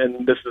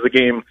this is a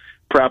game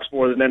perhaps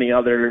more than any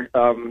other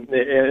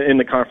in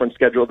the conference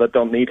schedule that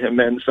they'll need him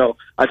in. So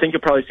I think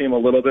you'll probably see him a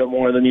little bit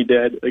more than you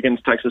did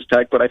against Texas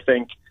Tech, but I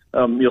think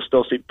you'll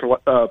still see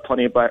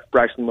plenty of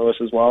Braxton Lewis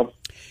as well.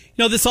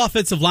 This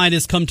offensive line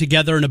has come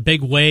together in a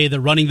big way. They're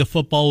running the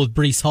football with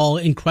Breece Hall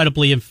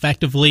incredibly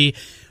effectively.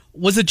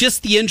 Was it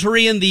just the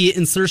injury and the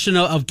insertion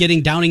of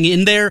getting Downing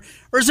in there,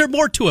 or is there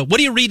more to it? What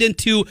do you read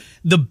into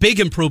the big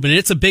improvement?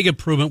 It's a big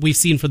improvement we've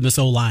seen from this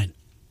O-line.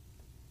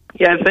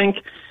 Yeah, I think,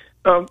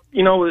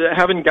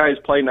 having guys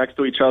play next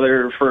to each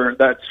other for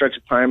that stretch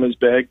of time is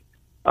big.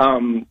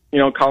 Colin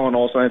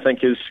Olson, I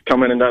think, has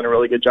come in and done a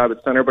really good job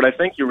at center, but I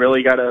think you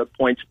really got to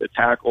point to the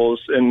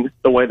tackles and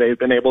the way they've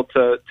been able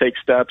to take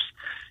steps.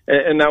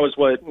 And that was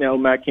what,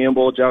 Matt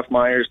Campbell, Jeff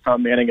Myers,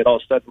 Tom Manning had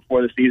all said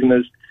before the season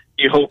is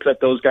you hope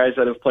that those guys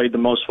that have played the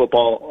most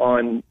football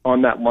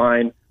on that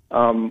line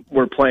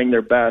were playing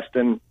their best.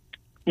 And,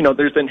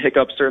 there's been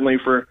hiccups certainly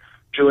for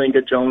Julian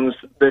Good-Jones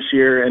this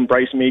year and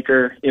Bryce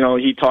Meeker.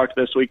 He talked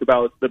this week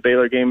about the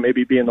Baylor game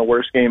maybe being the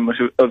worst game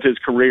of his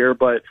career,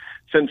 but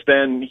since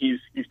then he's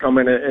come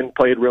in and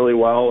played really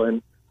well.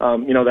 And,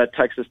 that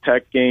Texas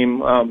Tech game,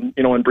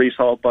 when Breece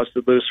Hall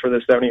busted loose for the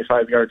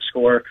 75-yard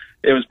score,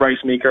 it was Bryce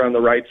Meeker on the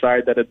right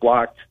side that had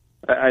blocked,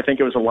 I think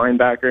it was a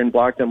linebacker, and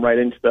blocked him right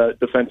into the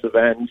defensive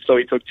end. So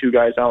he took two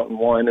guys out and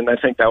one, and I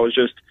think that was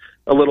just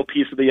a little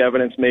piece of the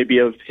evidence maybe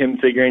of him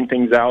figuring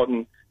things out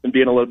and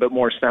being a little bit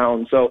more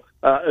sound. So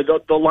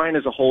the line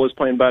as a whole is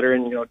playing better,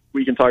 and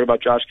we can talk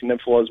about Josh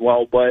Knipfel as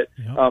well, but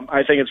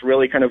I think it's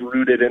really kind of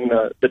rooted in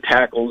the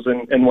tackles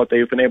and what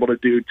they've been able to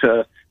do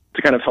to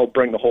kind of help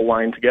bring the whole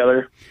line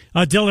together.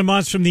 Dylan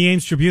Montz from the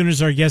Ames Tribune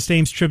is our guest,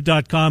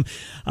 AmesTrib.com.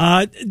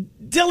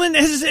 Dylan,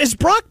 has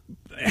Brock,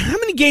 how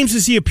many games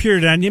has he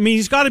appeared on? I mean,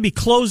 he's got to be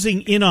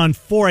closing in on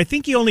 4. I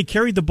think he only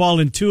carried the ball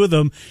in 2 of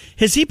them.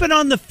 Has he been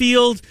on the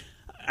field?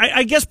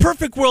 I guess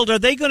perfect world, are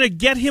they going to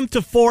get him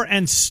to 4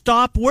 and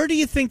stop? Where do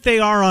you think they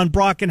are on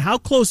Brock, and how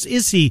close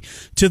is he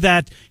to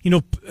that,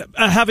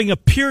 having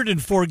appeared in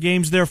 4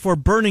 games, therefore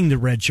burning the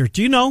red shirt?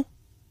 Do you know?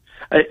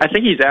 I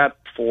think he's at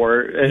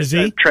 4. Is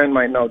he? Trent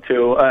might know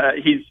too.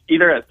 He's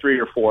either at 3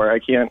 or 4. I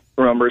can't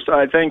remember. So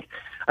I think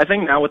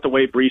now with the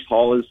way Breece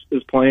Hall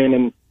is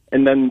playing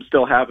and then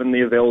still having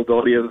the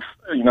availability of,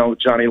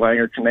 Johnny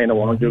Langer, Kanena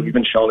Longdu,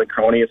 even Sheldon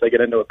Croney if they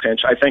get into a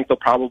pinch, I think they'll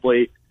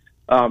probably,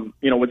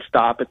 would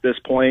stop at this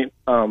point.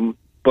 I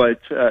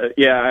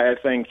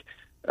think,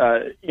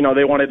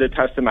 they wanted to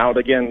test him out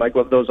again, like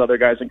with those other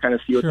guys, and kind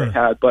of see what they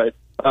had. But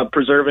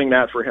preserving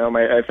that for him,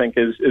 I think,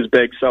 is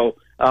big. So,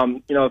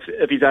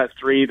 if he's at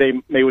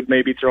 3, they would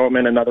maybe throw him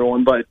in another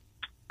one. But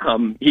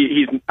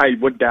I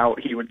would doubt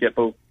he would get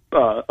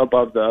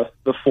above the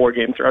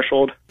 4-game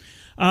threshold.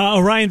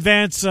 Orion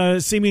Vance,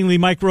 seemingly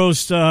Mike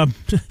Rose, I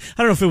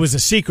don't know if it was a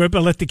secret,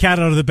 but let the cat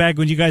out of the bag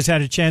when you guys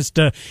had a chance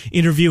to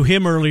interview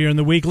him earlier in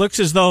the week. Looks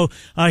as though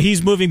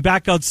he's moving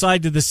back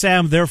outside to the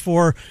Sam.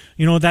 Therefore,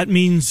 that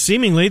means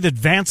seemingly that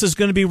Vance is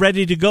going to be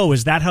ready to go.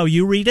 Is that how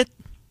you read it?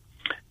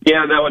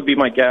 Yeah, that would be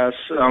my guess.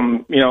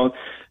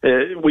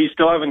 We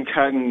still haven't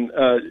gotten,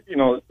 a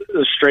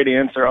straight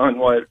answer on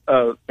what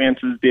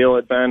Vance's deal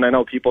had been. I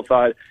know people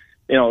thought,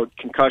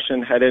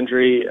 concussion, head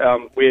injury.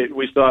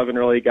 We still haven't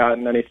really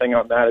gotten anything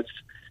on that. It's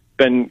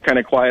been kind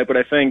of quiet, but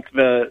I think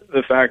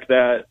the fact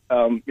that,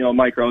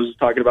 Mike Rose is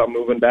talking about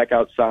moving back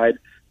outside,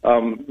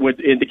 would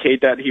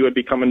indicate that he would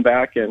be coming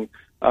back. And,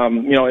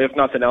 if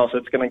nothing else,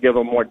 it's going to give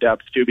him more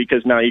depth too,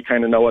 because now you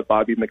kind of know what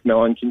Bobby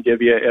McMillan can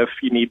give you if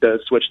you need to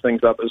switch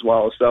things up as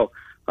well. So,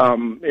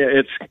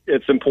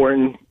 it's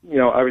important,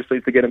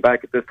 obviously to get him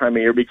back at this time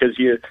of year, because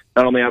you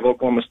not only have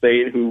Oklahoma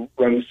State, who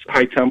runs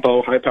high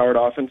tempo, high powered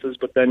offenses,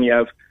 but then you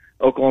have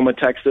Oklahoma,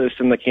 Texas,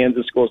 and the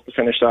Kansas schools to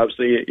finish up.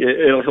 So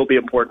he'll be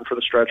important for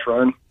the stretch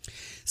run.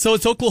 So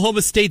it's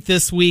Oklahoma State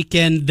this week,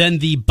 and then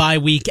the bye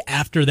week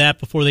after that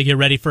before they get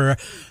ready for a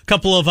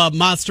couple of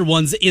monster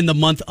ones in the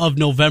month of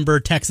November.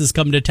 Texas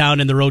coming to town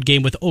in the road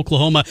game with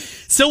Oklahoma.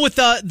 So with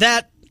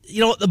the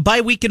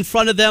bye week in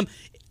front of them,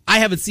 I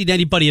haven't seen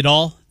anybody at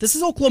all. This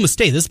is Oklahoma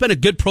State. This has been a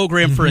good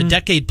program for a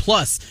decade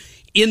plus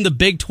in the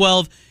Big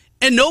 12,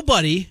 and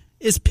nobody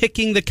is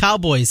picking the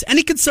Cowboys.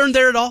 Any concern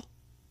there at all?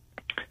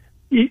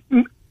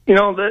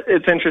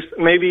 It's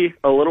interesting. Maybe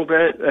a little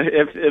bit.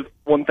 If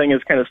one thing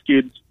is kind of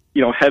skewed,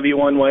 heavy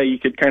one way, you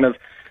could kind of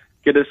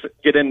get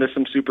into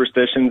some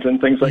superstitions and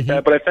things like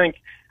that. But I think,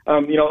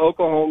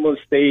 Oklahoma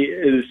State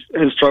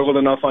has struggled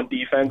enough on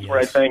defense where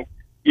I think,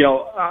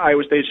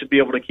 Iowa State should be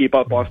able to keep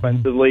up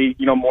offensively,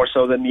 more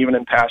so than even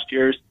in past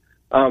years.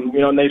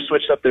 And they've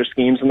switched up their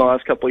schemes in the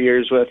last couple of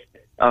years with,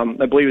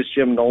 I believe it's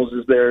Jim Knowles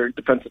is their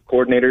defensive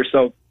coordinator.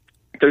 So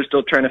they're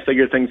still trying to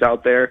figure things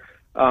out there.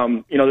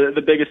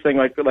 The biggest thing,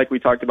 like we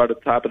talked about at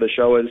the top of the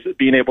show, is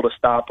being able to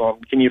stop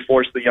them. Can you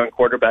force the young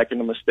quarterback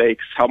into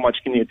mistakes? How much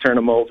can you turn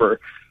them over?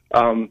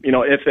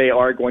 If they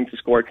are going to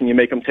score, can you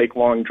make them take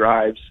long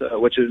drives,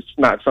 which is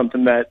not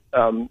something that,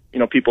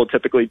 people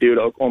typically do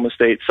to Oklahoma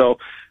State. So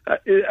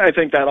I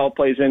think that all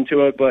plays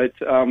into it. But,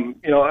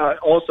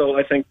 also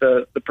I think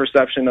the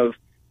perception of,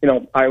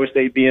 Iowa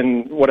State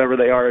being whatever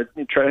they are,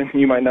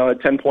 you might know, a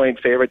 10-point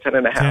favorite,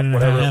 10.5,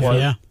 whatever it was.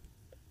 Yeah.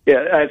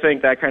 Yeah, I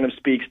think that kind of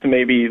speaks to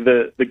maybe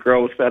the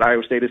growth that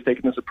Iowa State has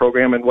taken as a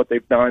program and what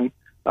they've done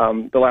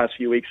the last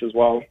few weeks as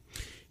well.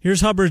 Here's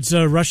Hubbard's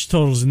rush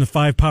totals in the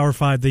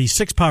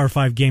 6 Power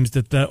 5 games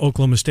that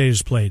Oklahoma State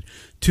has played.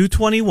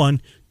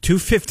 221,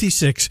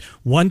 256,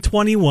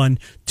 121,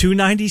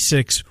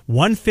 296,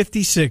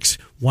 156,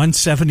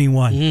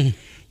 171.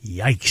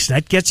 Yikes,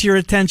 that gets your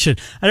attention.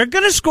 They're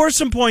going to score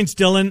some points,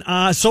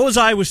 Dylan. So is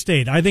Iowa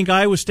State. I think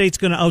Iowa State's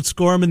going to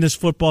outscore them in this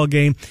football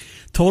game.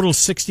 Total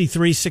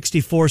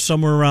 63-64,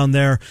 somewhere around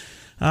there.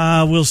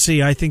 We'll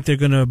see. I think they're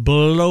going to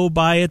blow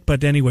by it.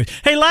 But anyway.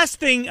 Hey,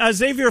 last thing,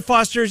 Xavier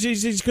Foster,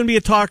 he's going to be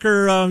a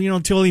talker,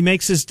 until he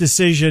makes his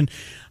decision.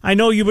 I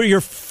know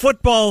you're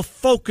football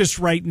focused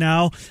right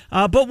now,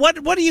 but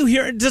what do you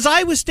hear? Does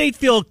Iowa State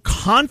feel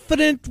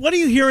confident? What are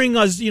you hearing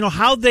as,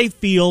 how they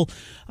feel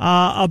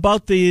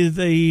about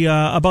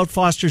about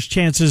Foster's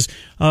chances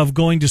of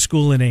going to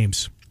school in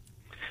Ames?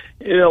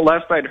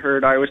 Last I'd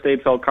heard, Iowa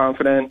State felt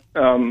confident.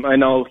 I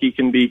know he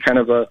can be kind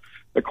of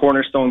a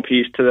cornerstone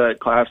piece to that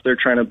class they're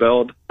trying to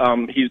build.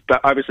 He's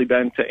obviously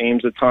been to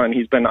Ames a ton.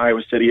 He's been to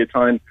Iowa City a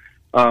ton.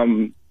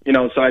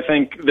 So I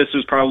think this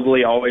was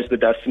probably always the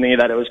destiny,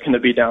 that it was going to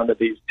be down to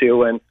these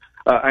two. And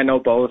I know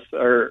both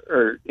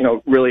are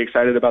really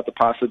excited about the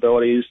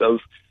possibilities of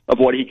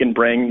what he can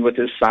bring with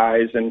his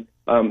size and,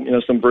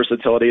 some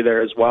versatility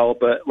there as well.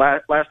 But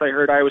last I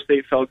heard, Iowa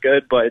State felt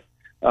good, but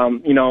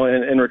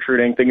in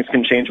recruiting, things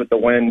can change with the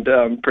wind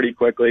pretty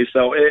quickly.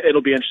 So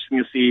it'll be interesting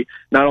to see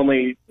not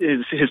only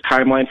his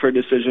timeline for a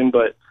decision,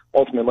 but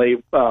ultimately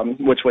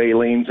which way he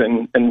leans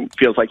and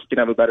feels like he can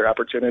have a better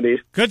opportunity.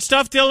 Good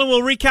stuff, Dylan.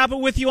 We'll recap it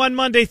with you on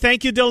Monday.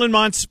 Thank you, Dylan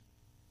Montz.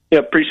 Yeah,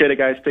 appreciate it,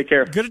 guys. Take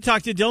care. Good to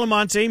talk to you, Dylan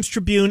Montz, Ames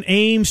Tribune,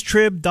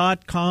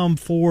 amestrib.com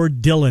for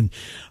Dylan.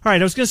 All right,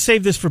 I was going to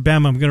save this for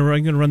Bama. I'm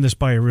going to run this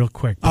by you real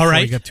quick before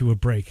we get to a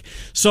break.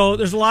 So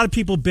there's a lot of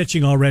people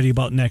bitching already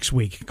about next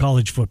week,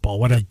 college football.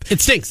 Whatever. It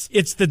stinks.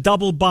 It's the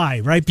double bye,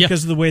 right?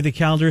 Because of the way the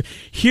calendar.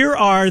 Here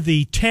are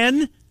the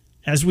 10,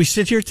 as we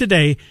sit here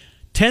today,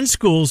 10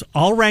 schools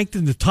all ranked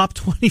in the top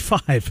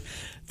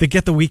 25 that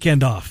get the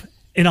weekend off.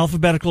 In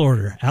alphabetical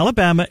order: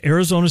 Alabama,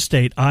 Arizona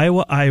State,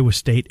 Iowa, Iowa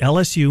State,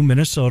 LSU,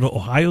 Minnesota,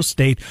 Ohio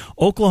State,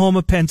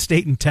 Oklahoma, Penn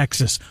State, and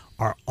Texas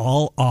are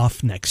all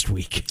off next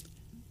week.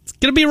 It's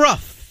going to be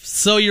rough.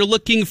 So you're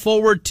looking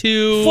forward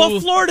to... Well,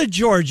 Florida,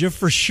 Georgia,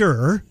 for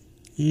sure.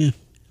 Yeah.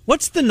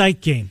 What's the night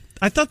game?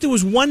 I thought there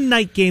was one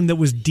night game that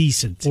was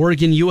decent.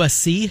 Oregon,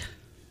 USC.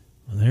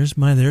 Well, there's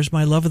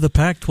my love of the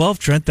Pac-12,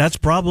 Trent. That's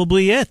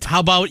probably it. How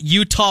about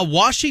Utah,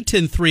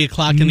 Washington, 3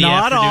 o'clock in the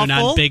afternoon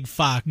on Big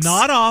Fox?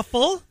 Not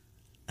awful.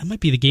 That might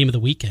be the game of the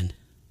weekend.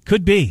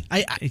 Could be.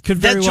 It could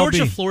very well be. That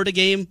Georgia-Florida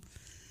game,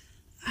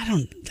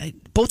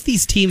 both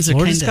these teams are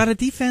kind of... Florida's got a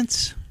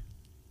defense.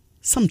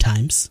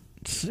 Sometimes.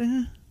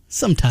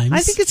 Sometimes. I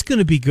think it's going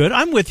to be good.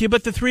 I'm with you,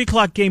 but the 3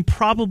 o'clock game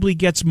probably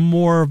gets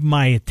more of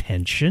my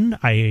attention.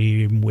 I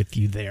am with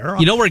you there.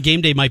 You know where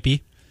game day might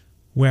be?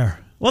 Where?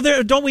 Well,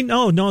 don't we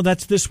know? No,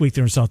 that's this week.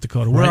 They're in South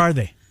Dakota. Where are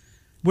they?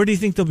 Where do you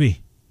think they'll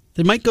be?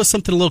 They might go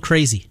something a little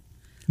crazy.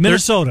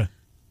 Minnesota.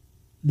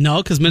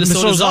 No, because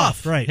Minnesota's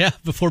off. Right. Yeah,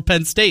 before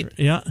Penn State.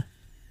 Yeah.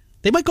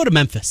 They might go to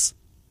Memphis.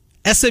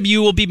 SMU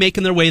will be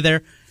making their way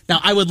there. Now,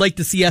 I would like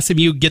to see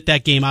SMU get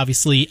that game,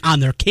 obviously, on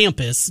their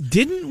campus.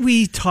 Didn't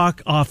we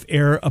talk off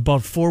air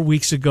about 4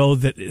 weeks ago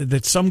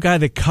that some guy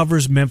that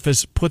covers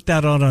Memphis put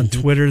that out on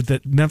Twitter,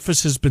 that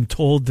Memphis has been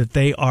told that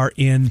they are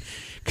in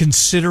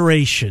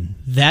consideration?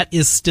 That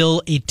is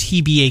still a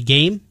TBA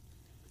game.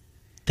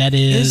 That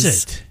is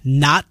it?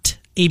 Not.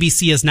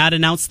 ABC has not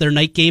announced their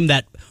night game.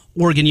 That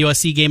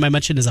Oregon-USC game I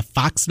mentioned is a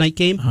Fox night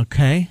game.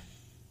 Okay.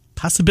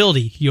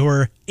 Possibility.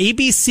 Your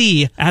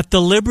ABC at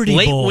the Liberty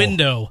late Bowl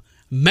window.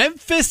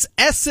 Memphis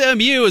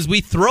SMU as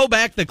we throw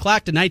back the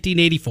clock to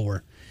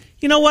 1984.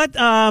 You know what?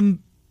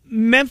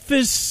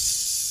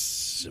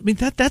 Memphis, I mean,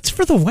 that's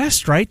for the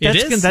West, right?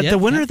 The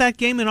winner of that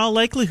game, in all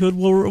likelihood,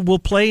 will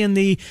play in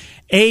the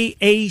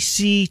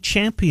AAC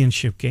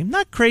championship game.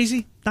 Not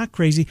crazy.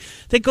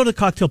 They go to the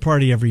cocktail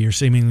party every year,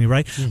 seemingly,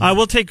 right? Mm-hmm.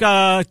 We'll take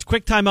a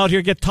quick time out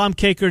here, get Tom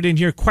Kakert in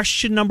here.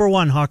 Question number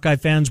 1, Hawkeye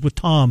fans, with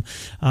Tom.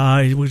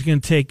 We're going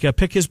to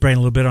pick his brain a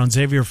little bit on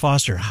Xavier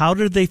Foster. How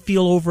did they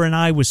feel over in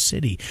Iowa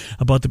City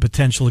about the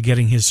potential of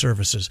getting his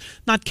services?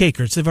 Not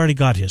Kakert's. They've already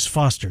got his.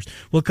 Foster's.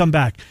 We'll come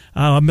back.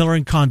 Miller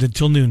and Condon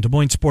till noon. Des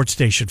Moines Sports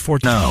Station.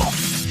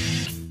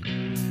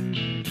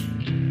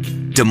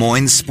 Des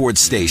Moines Sports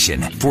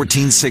Station,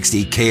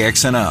 1460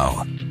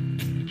 KXNO.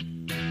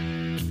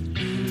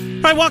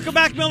 All right, welcome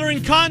back, Miller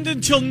and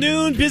Condon till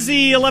noon.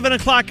 Busy 11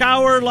 o'clock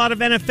hour. A lot of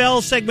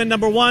NFL. Segment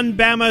number 1,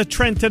 Bama,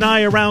 Trent, and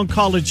I around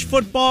college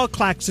football,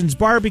 Claxon's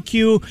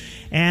barbecue,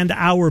 and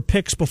our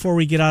picks before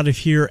we get out of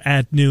here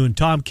at noon.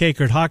 Tom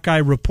Kakert,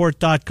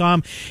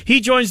 HawkeyeReport.com.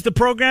 He joins the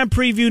program,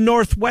 Preview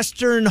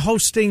Northwestern,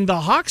 hosting the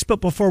Hawks. But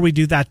before we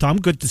do that,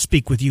 Tom, good to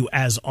speak with you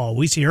as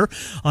always here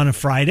on a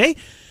Friday.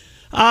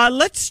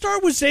 Let's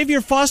start with Xavier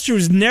Foster,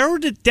 who's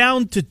narrowed it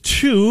down to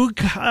 2.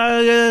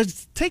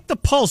 Take the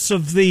pulse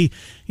of the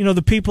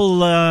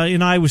people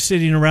in Iowa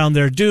City and around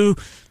there.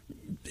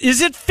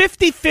 Is it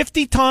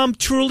 50-50, Tom?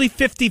 Truly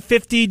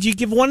 50-50? Do you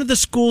give one of the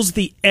schools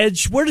the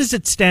edge? Where does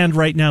it stand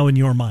right now in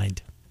your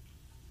mind?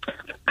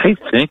 I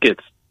think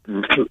it's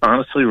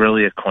honestly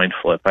really a coin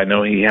flip. I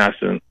know he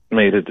hasn't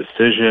made a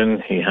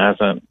decision. He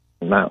hasn't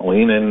not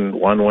leaning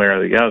one way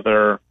or the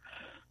other.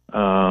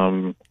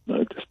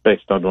 Just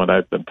based on what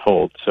I've been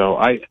told. So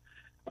I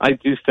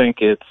do think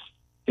it's,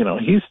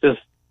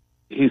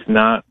 he's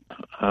not,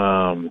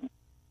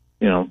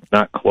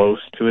 not close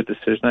to a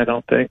decision, I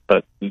don't think,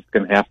 but he's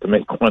going to have to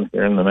make one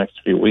here in the next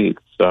few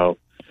weeks. So,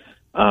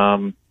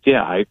 there's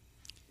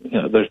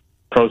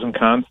pros and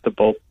cons to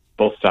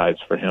both sides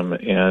for him.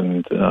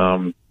 And,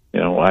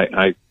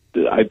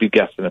 I'd be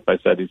guessing if I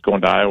said he's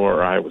going to Iowa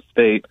or Iowa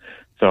State.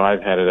 So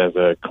I've had it as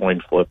a coin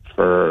flip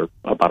for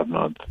about a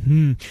month.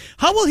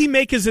 How will he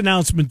make his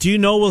announcement? Do you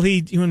know,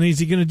 is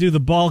he going to do the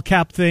ball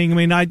cap thing? I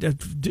mean,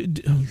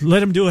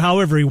 let him do it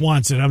however he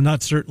wants it. I'm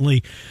not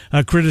certainly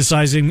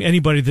criticizing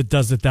anybody that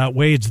does it that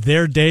way. It's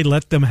their day.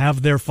 Let them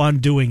have their fun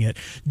doing it.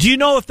 Do you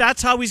know if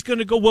that's how he's going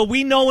to go? Will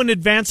we know in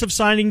advance of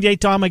signing day,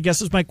 Tom? I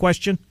guess is my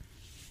question.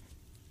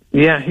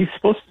 Yeah, he's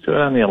supposed to do it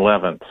on the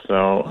 11th. So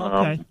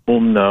okay. We'll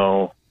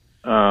know.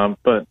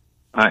 But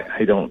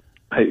I don't.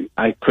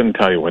 I couldn't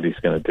tell you what he's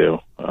going to do.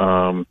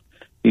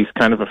 He's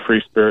kind of a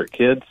free spirit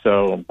kid,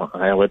 so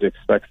I would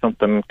expect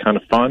something kind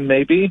of fun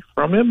maybe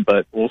from him,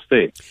 but we'll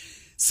see.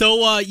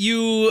 So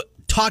you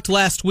talked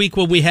last week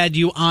when we had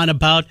you on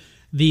about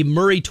the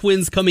Murray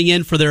twins coming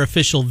in for their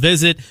official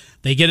visit.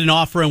 They get an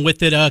offer, and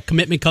with it, a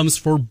commitment comes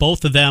for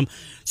both of them.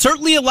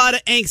 Certainly a lot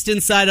of angst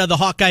inside of the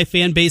Hawkeye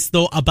fan base,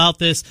 though, about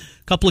this.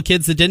 A couple of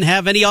kids that didn't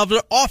have any other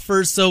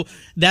offers, so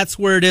that's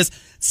where it is.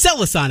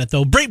 Sell us on it,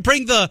 though. Bring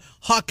the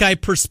Hawkeye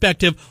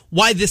perspective,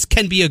 why this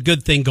can be a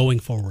good thing going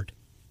forward.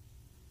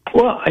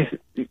 Well,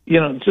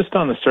 just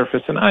on the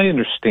surface, and I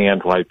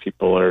understand why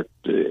people are,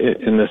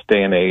 in this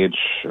day and age,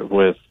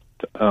 with,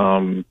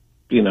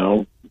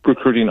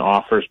 recruiting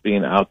offers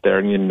being out there,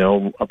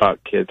 and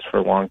about kids for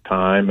a long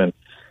time. And,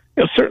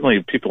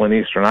 certainly people in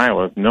Eastern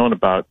Iowa have known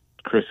about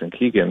Chris and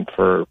Keegan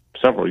for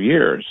several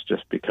years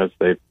just because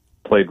they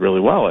played really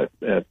well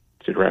at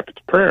Cedar Rapids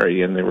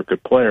Prairie, and they were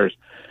good players.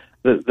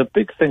 The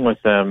big thing with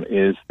them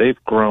is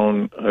they've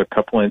grown a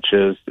couple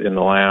inches in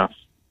the last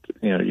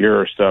year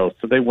or so.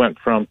 So they went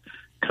from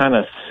kind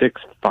of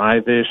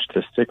 6'5"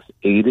 to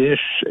 6'8",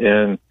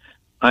 and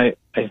I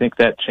think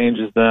that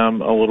changes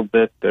them a little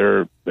bit.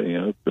 They're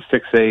the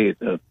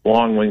 6'8",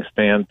 long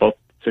wingspan, both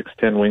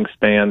 6'10"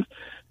 wingspans,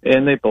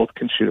 and they both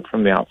can shoot it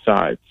from the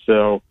outside.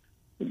 So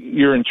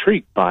you're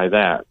intrigued by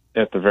that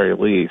at the very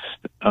least.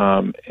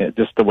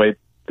 Just the way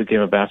the game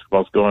of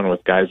basketball is going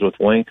with guys with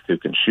length who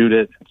can shoot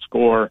it and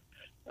score.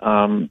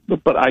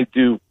 But I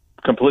do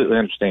completely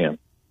understand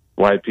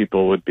why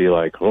people would be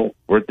like, "Oh,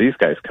 where'd these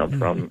guys come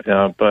from?"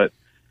 But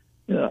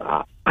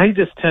I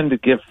just tend to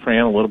give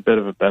Fran a little bit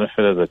of a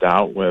benefit of the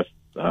doubt with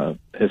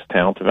his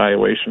talent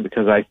evaluation,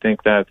 because I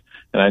think that,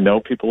 and I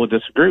know people will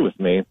disagree with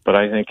me, but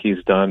I think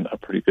he's done a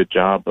pretty good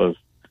job of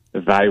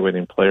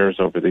evaluating players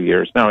over the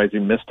years. Now, has he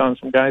missed on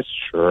some guys?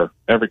 Sure,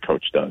 every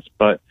coach does.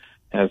 But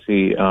has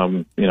he,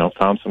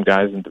 found some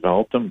guys and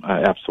developed them?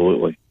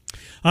 Absolutely.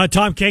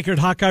 Tom Kakert,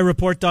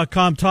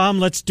 HawkeyeReport.com. Tom,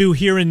 let's do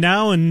here and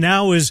now. And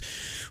now is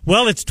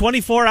Well, it's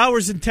 24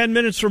 hours and 10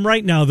 minutes from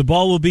right now. The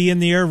ball will be in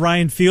the air,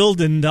 Ryan Field,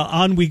 and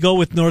on we go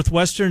with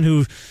Northwestern,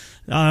 who,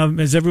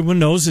 as everyone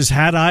knows, has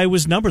had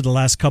Iowa's number the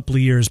last couple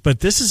of years.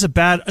 But this is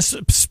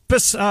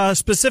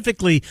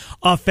specifically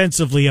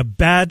offensively, a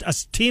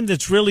team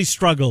that's really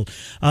struggled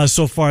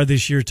so far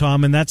this year,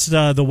 Tom, and that's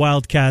the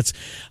Wildcats.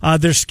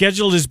 Their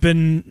schedule it's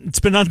been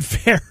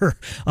unfair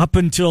up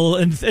until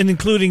and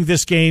including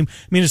this game.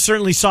 I mean, it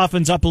certainly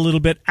softens up a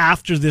little bit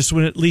after this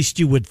one, at least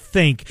you would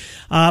think.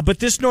 But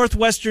this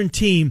Northwestern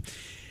team,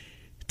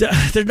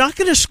 they're not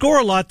going to score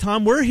a lot,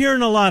 Tom. We're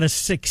hearing a lot of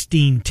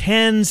 16-10,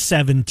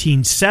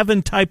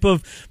 17-7 type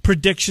of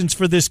predictions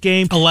for this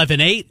game.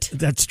 11-8.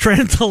 That's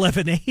Trent,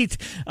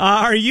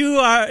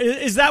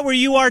 11-8. Is that where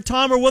you are,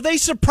 Tom, or will they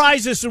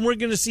surprise us and we're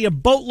going to see a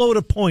boatload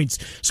of points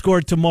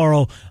scored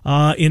tomorrow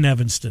in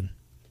Evanston?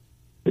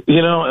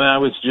 And I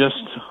was just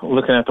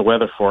looking at the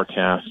weather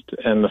forecast,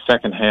 and the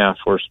second half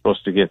we're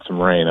supposed to get some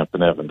rain up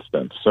in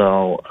Evanston.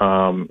 So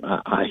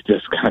I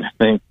just kind of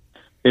think,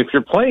 if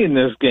you're playing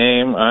this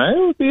game, I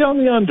would be on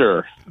the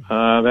under.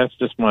 That's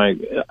just I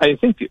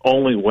think the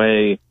only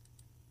way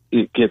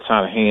it gets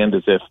out of hand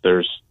is if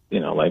there's,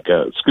 like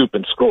a scoop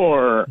and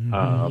score,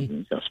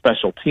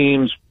 special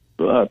teams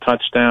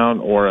touchdown,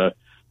 or a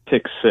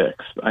pick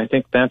six. I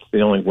think that's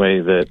the only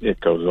way that it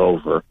goes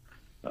over.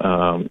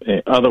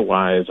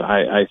 Otherwise,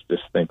 I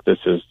just think this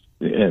is,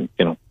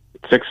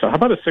 how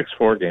about a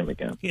 6-4 game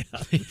again? Yeah.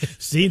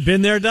 Seen,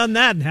 been there, done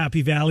that in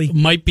Happy Valley.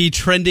 Might be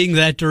trending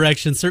that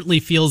direction. Certainly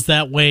feels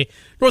that way.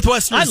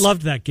 Northwestern. I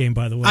loved that game,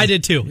 by the way. I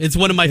did too. It's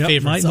one of my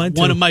favorites. Mine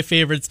one of my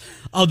favorites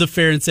of the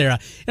Ferentz era.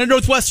 And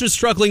Northwestern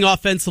struggling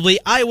offensively.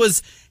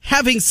 Iowa's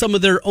having some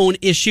of their own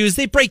issues.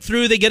 They break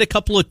through. They get a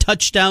couple of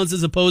touchdowns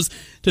as opposed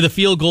to the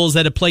field goals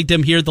that have plagued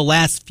them here the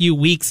last few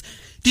weeks.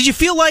 Did you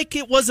feel like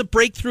it was a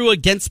breakthrough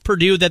against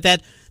Purdue,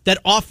 that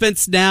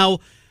offense now,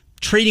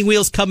 training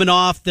wheels coming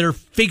off, they're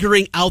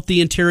figuring out the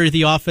interior of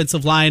the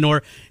offensive line,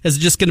 or is it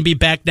just going to be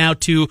back now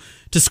to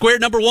square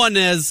number one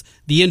as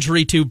the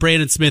injury to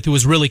Brandon Smith, who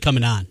was really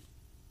coming on?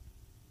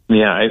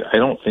 Yeah, I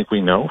don't think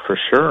we know for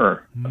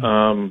sure if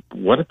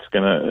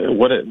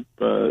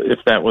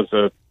that was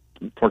a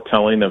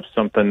foretelling of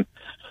something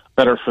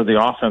better for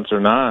the offense or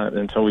not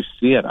until we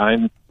see it.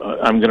 I'm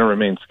going to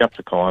remain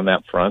skeptical on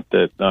that front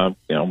that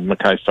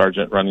Mekhi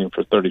Sargent running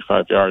for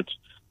 35 yards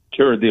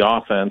cured the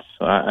offense.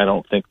 I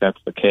don't think that's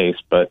the case,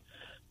 but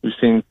we've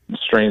seen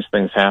strange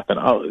things happen.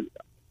 I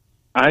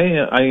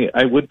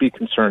would be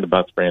concerned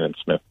about the Brandon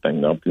Smith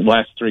thing, though. The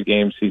last 3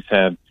 games, he's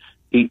had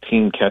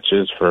 18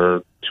 catches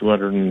for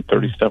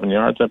 237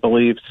 yards, I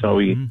believe. So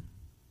he's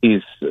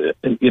been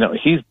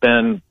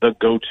the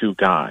go-to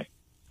guy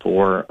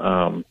for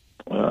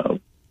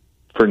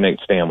Nate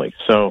Stanley.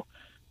 So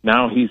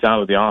now he's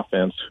out of the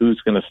offense.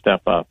 Who's going to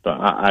step up?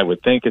 I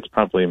would think it's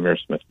probably Amir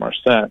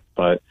Smith-Marset,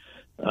 but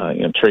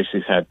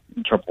Tracy's had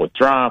trouble with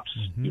drops.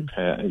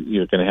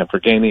 You're going to have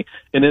Vergani.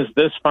 And is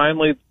this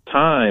finally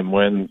time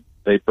when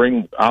they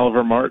bring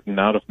Oliver Martin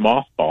out of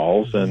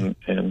mothballs and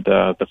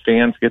the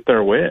fans get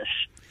their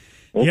wish?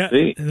 We'll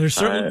see. They're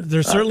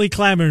certainly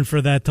clamoring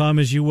for that, Tom,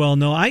 as you well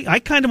know. I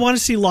kind of want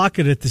to see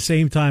Lockett at the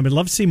same time. I'd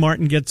love to see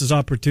Martin get his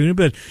opportunity,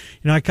 but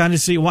I kind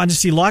of want to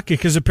see Lockett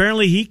because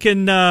apparently he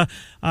can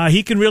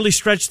really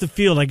stretch the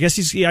field. I guess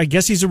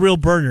he's a real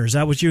burner. Is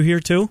that what you hear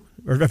too,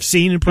 or have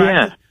seen in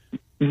practice?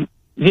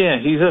 Yeah,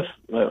 he's a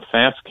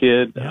fast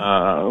kid,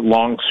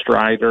 long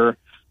strider.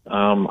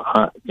 I'm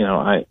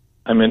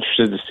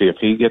interested to see if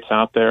he gets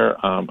out there.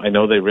 I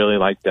know they really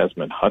like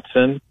Desmond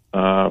Hudson,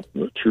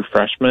 true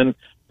freshman,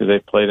 who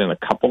they've played in a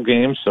couple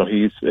games. So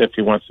if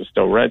he wants to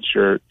still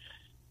redshirt,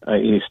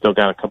 he's still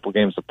got a couple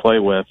games to play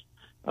with.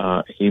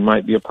 He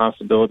might be a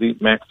possibility.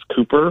 Max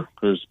Cooper,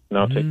 who's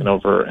now taken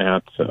over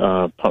at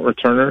punt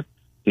returner,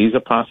 he's a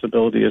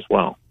possibility as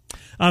well.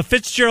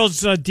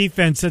 Fitzgerald's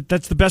defense,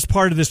 that's the best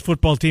part of this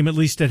football team, at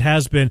least it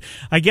has been.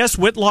 I guess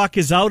Whitlock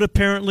is out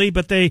apparently,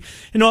 but they,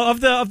 of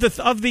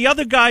the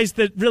other guys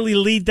that really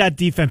lead that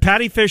defense,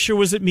 Patty Fisher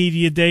was at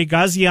Media Day.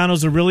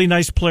 Gaziano's a really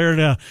nice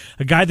player,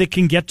 a guy that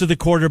can get to the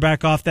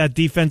quarterback off that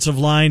defensive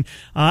line,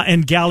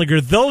 and Gallagher.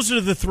 Those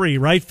are the 3,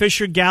 right?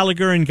 Fisher,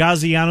 Gallagher, and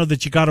Gaziano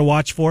that you got to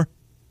watch for?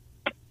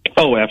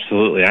 Oh,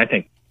 absolutely. I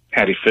think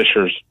Patty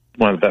Fisher's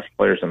one of the best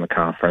players in the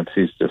conference.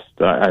 He's just,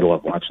 I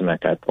love watching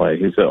that guy play.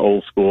 He's an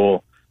old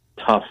school,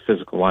 tough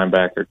physical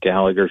linebacker.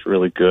 Gallagher's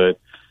really good.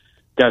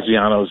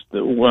 Gaziano's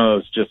one of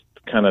those just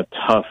kind of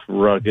tough,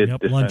 rugged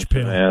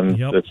defensive ends.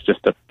 That's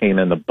just a pain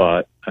in the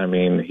butt. I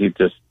mean, he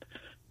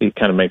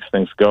kind of makes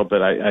things go.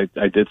 But I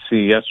did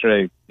see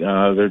yesterday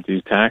their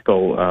D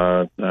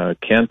tackle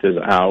Kent is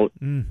out,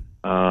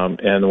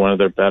 and one of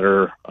their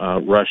better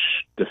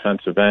rush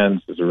defensive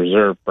ends is a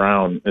reserve.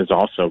 Brown is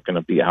also going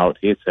to be out.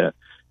 It's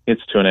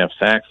 2.5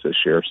 sacks this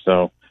year.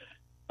 So,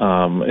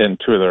 and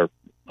 2 of their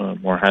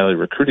more highly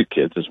recruited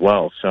kids as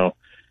well. So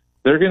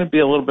they're going to be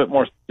a little bit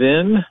more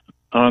thin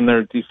on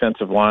their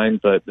defensive line,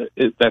 but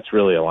that's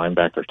really a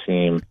linebacker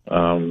team.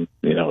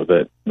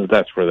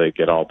 That's where they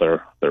get all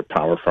their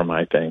power from,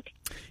 I think.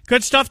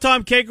 Good stuff,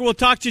 Tom Kaker. We'll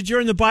talk to you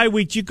during the bye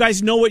week. Do you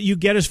guys know what you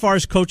get as far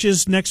as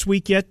coaches next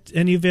week yet?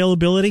 Any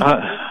availability?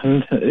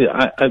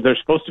 There's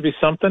supposed to be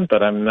something,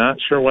 but I'm not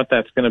sure what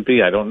that's going to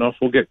be. I don't know if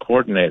we'll get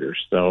coordinators,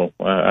 so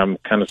I'm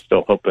kind of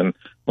still hoping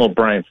little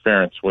Brian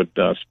Ferentz would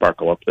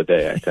sparkle up the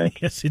day, I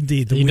think. Yes,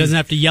 indeed. He doesn't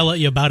have to yell at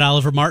you about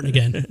Oliver Martin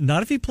again.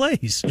 Not if he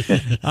plays.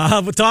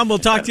 But Tom, we'll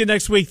talk to you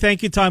next week.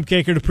 Thank you, Tom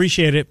Kaker.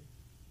 Appreciate it.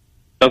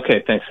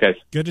 Okay, thanks, guys.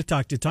 Good to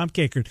talk to you. Tom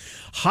Kaker,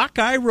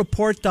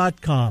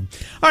 HawkeyeReport.com.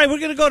 All right, we're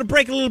going to go to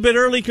break a little bit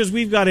early because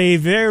we've got a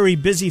very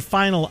busy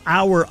final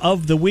hour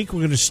of the week. We're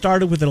going to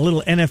start it with a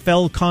little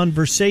NFL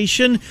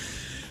conversation.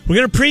 We're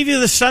going to preview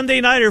the Sunday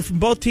Nighter from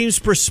both teams'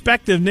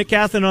 perspective. Nick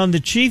Athen on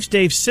the Chiefs,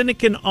 Dave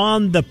Sinekin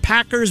on the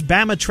Packers.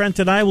 Bama Trent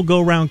and I will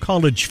go around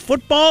college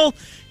football.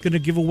 Going to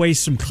give away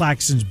some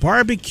Claxon's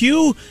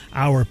Barbecue.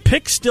 Our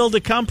picks still to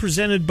come,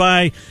 presented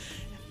by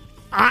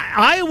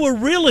Iowa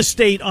Real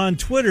Estate on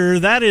Twitter.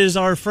 That is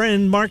our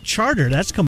friend Mark Charter. That's coming.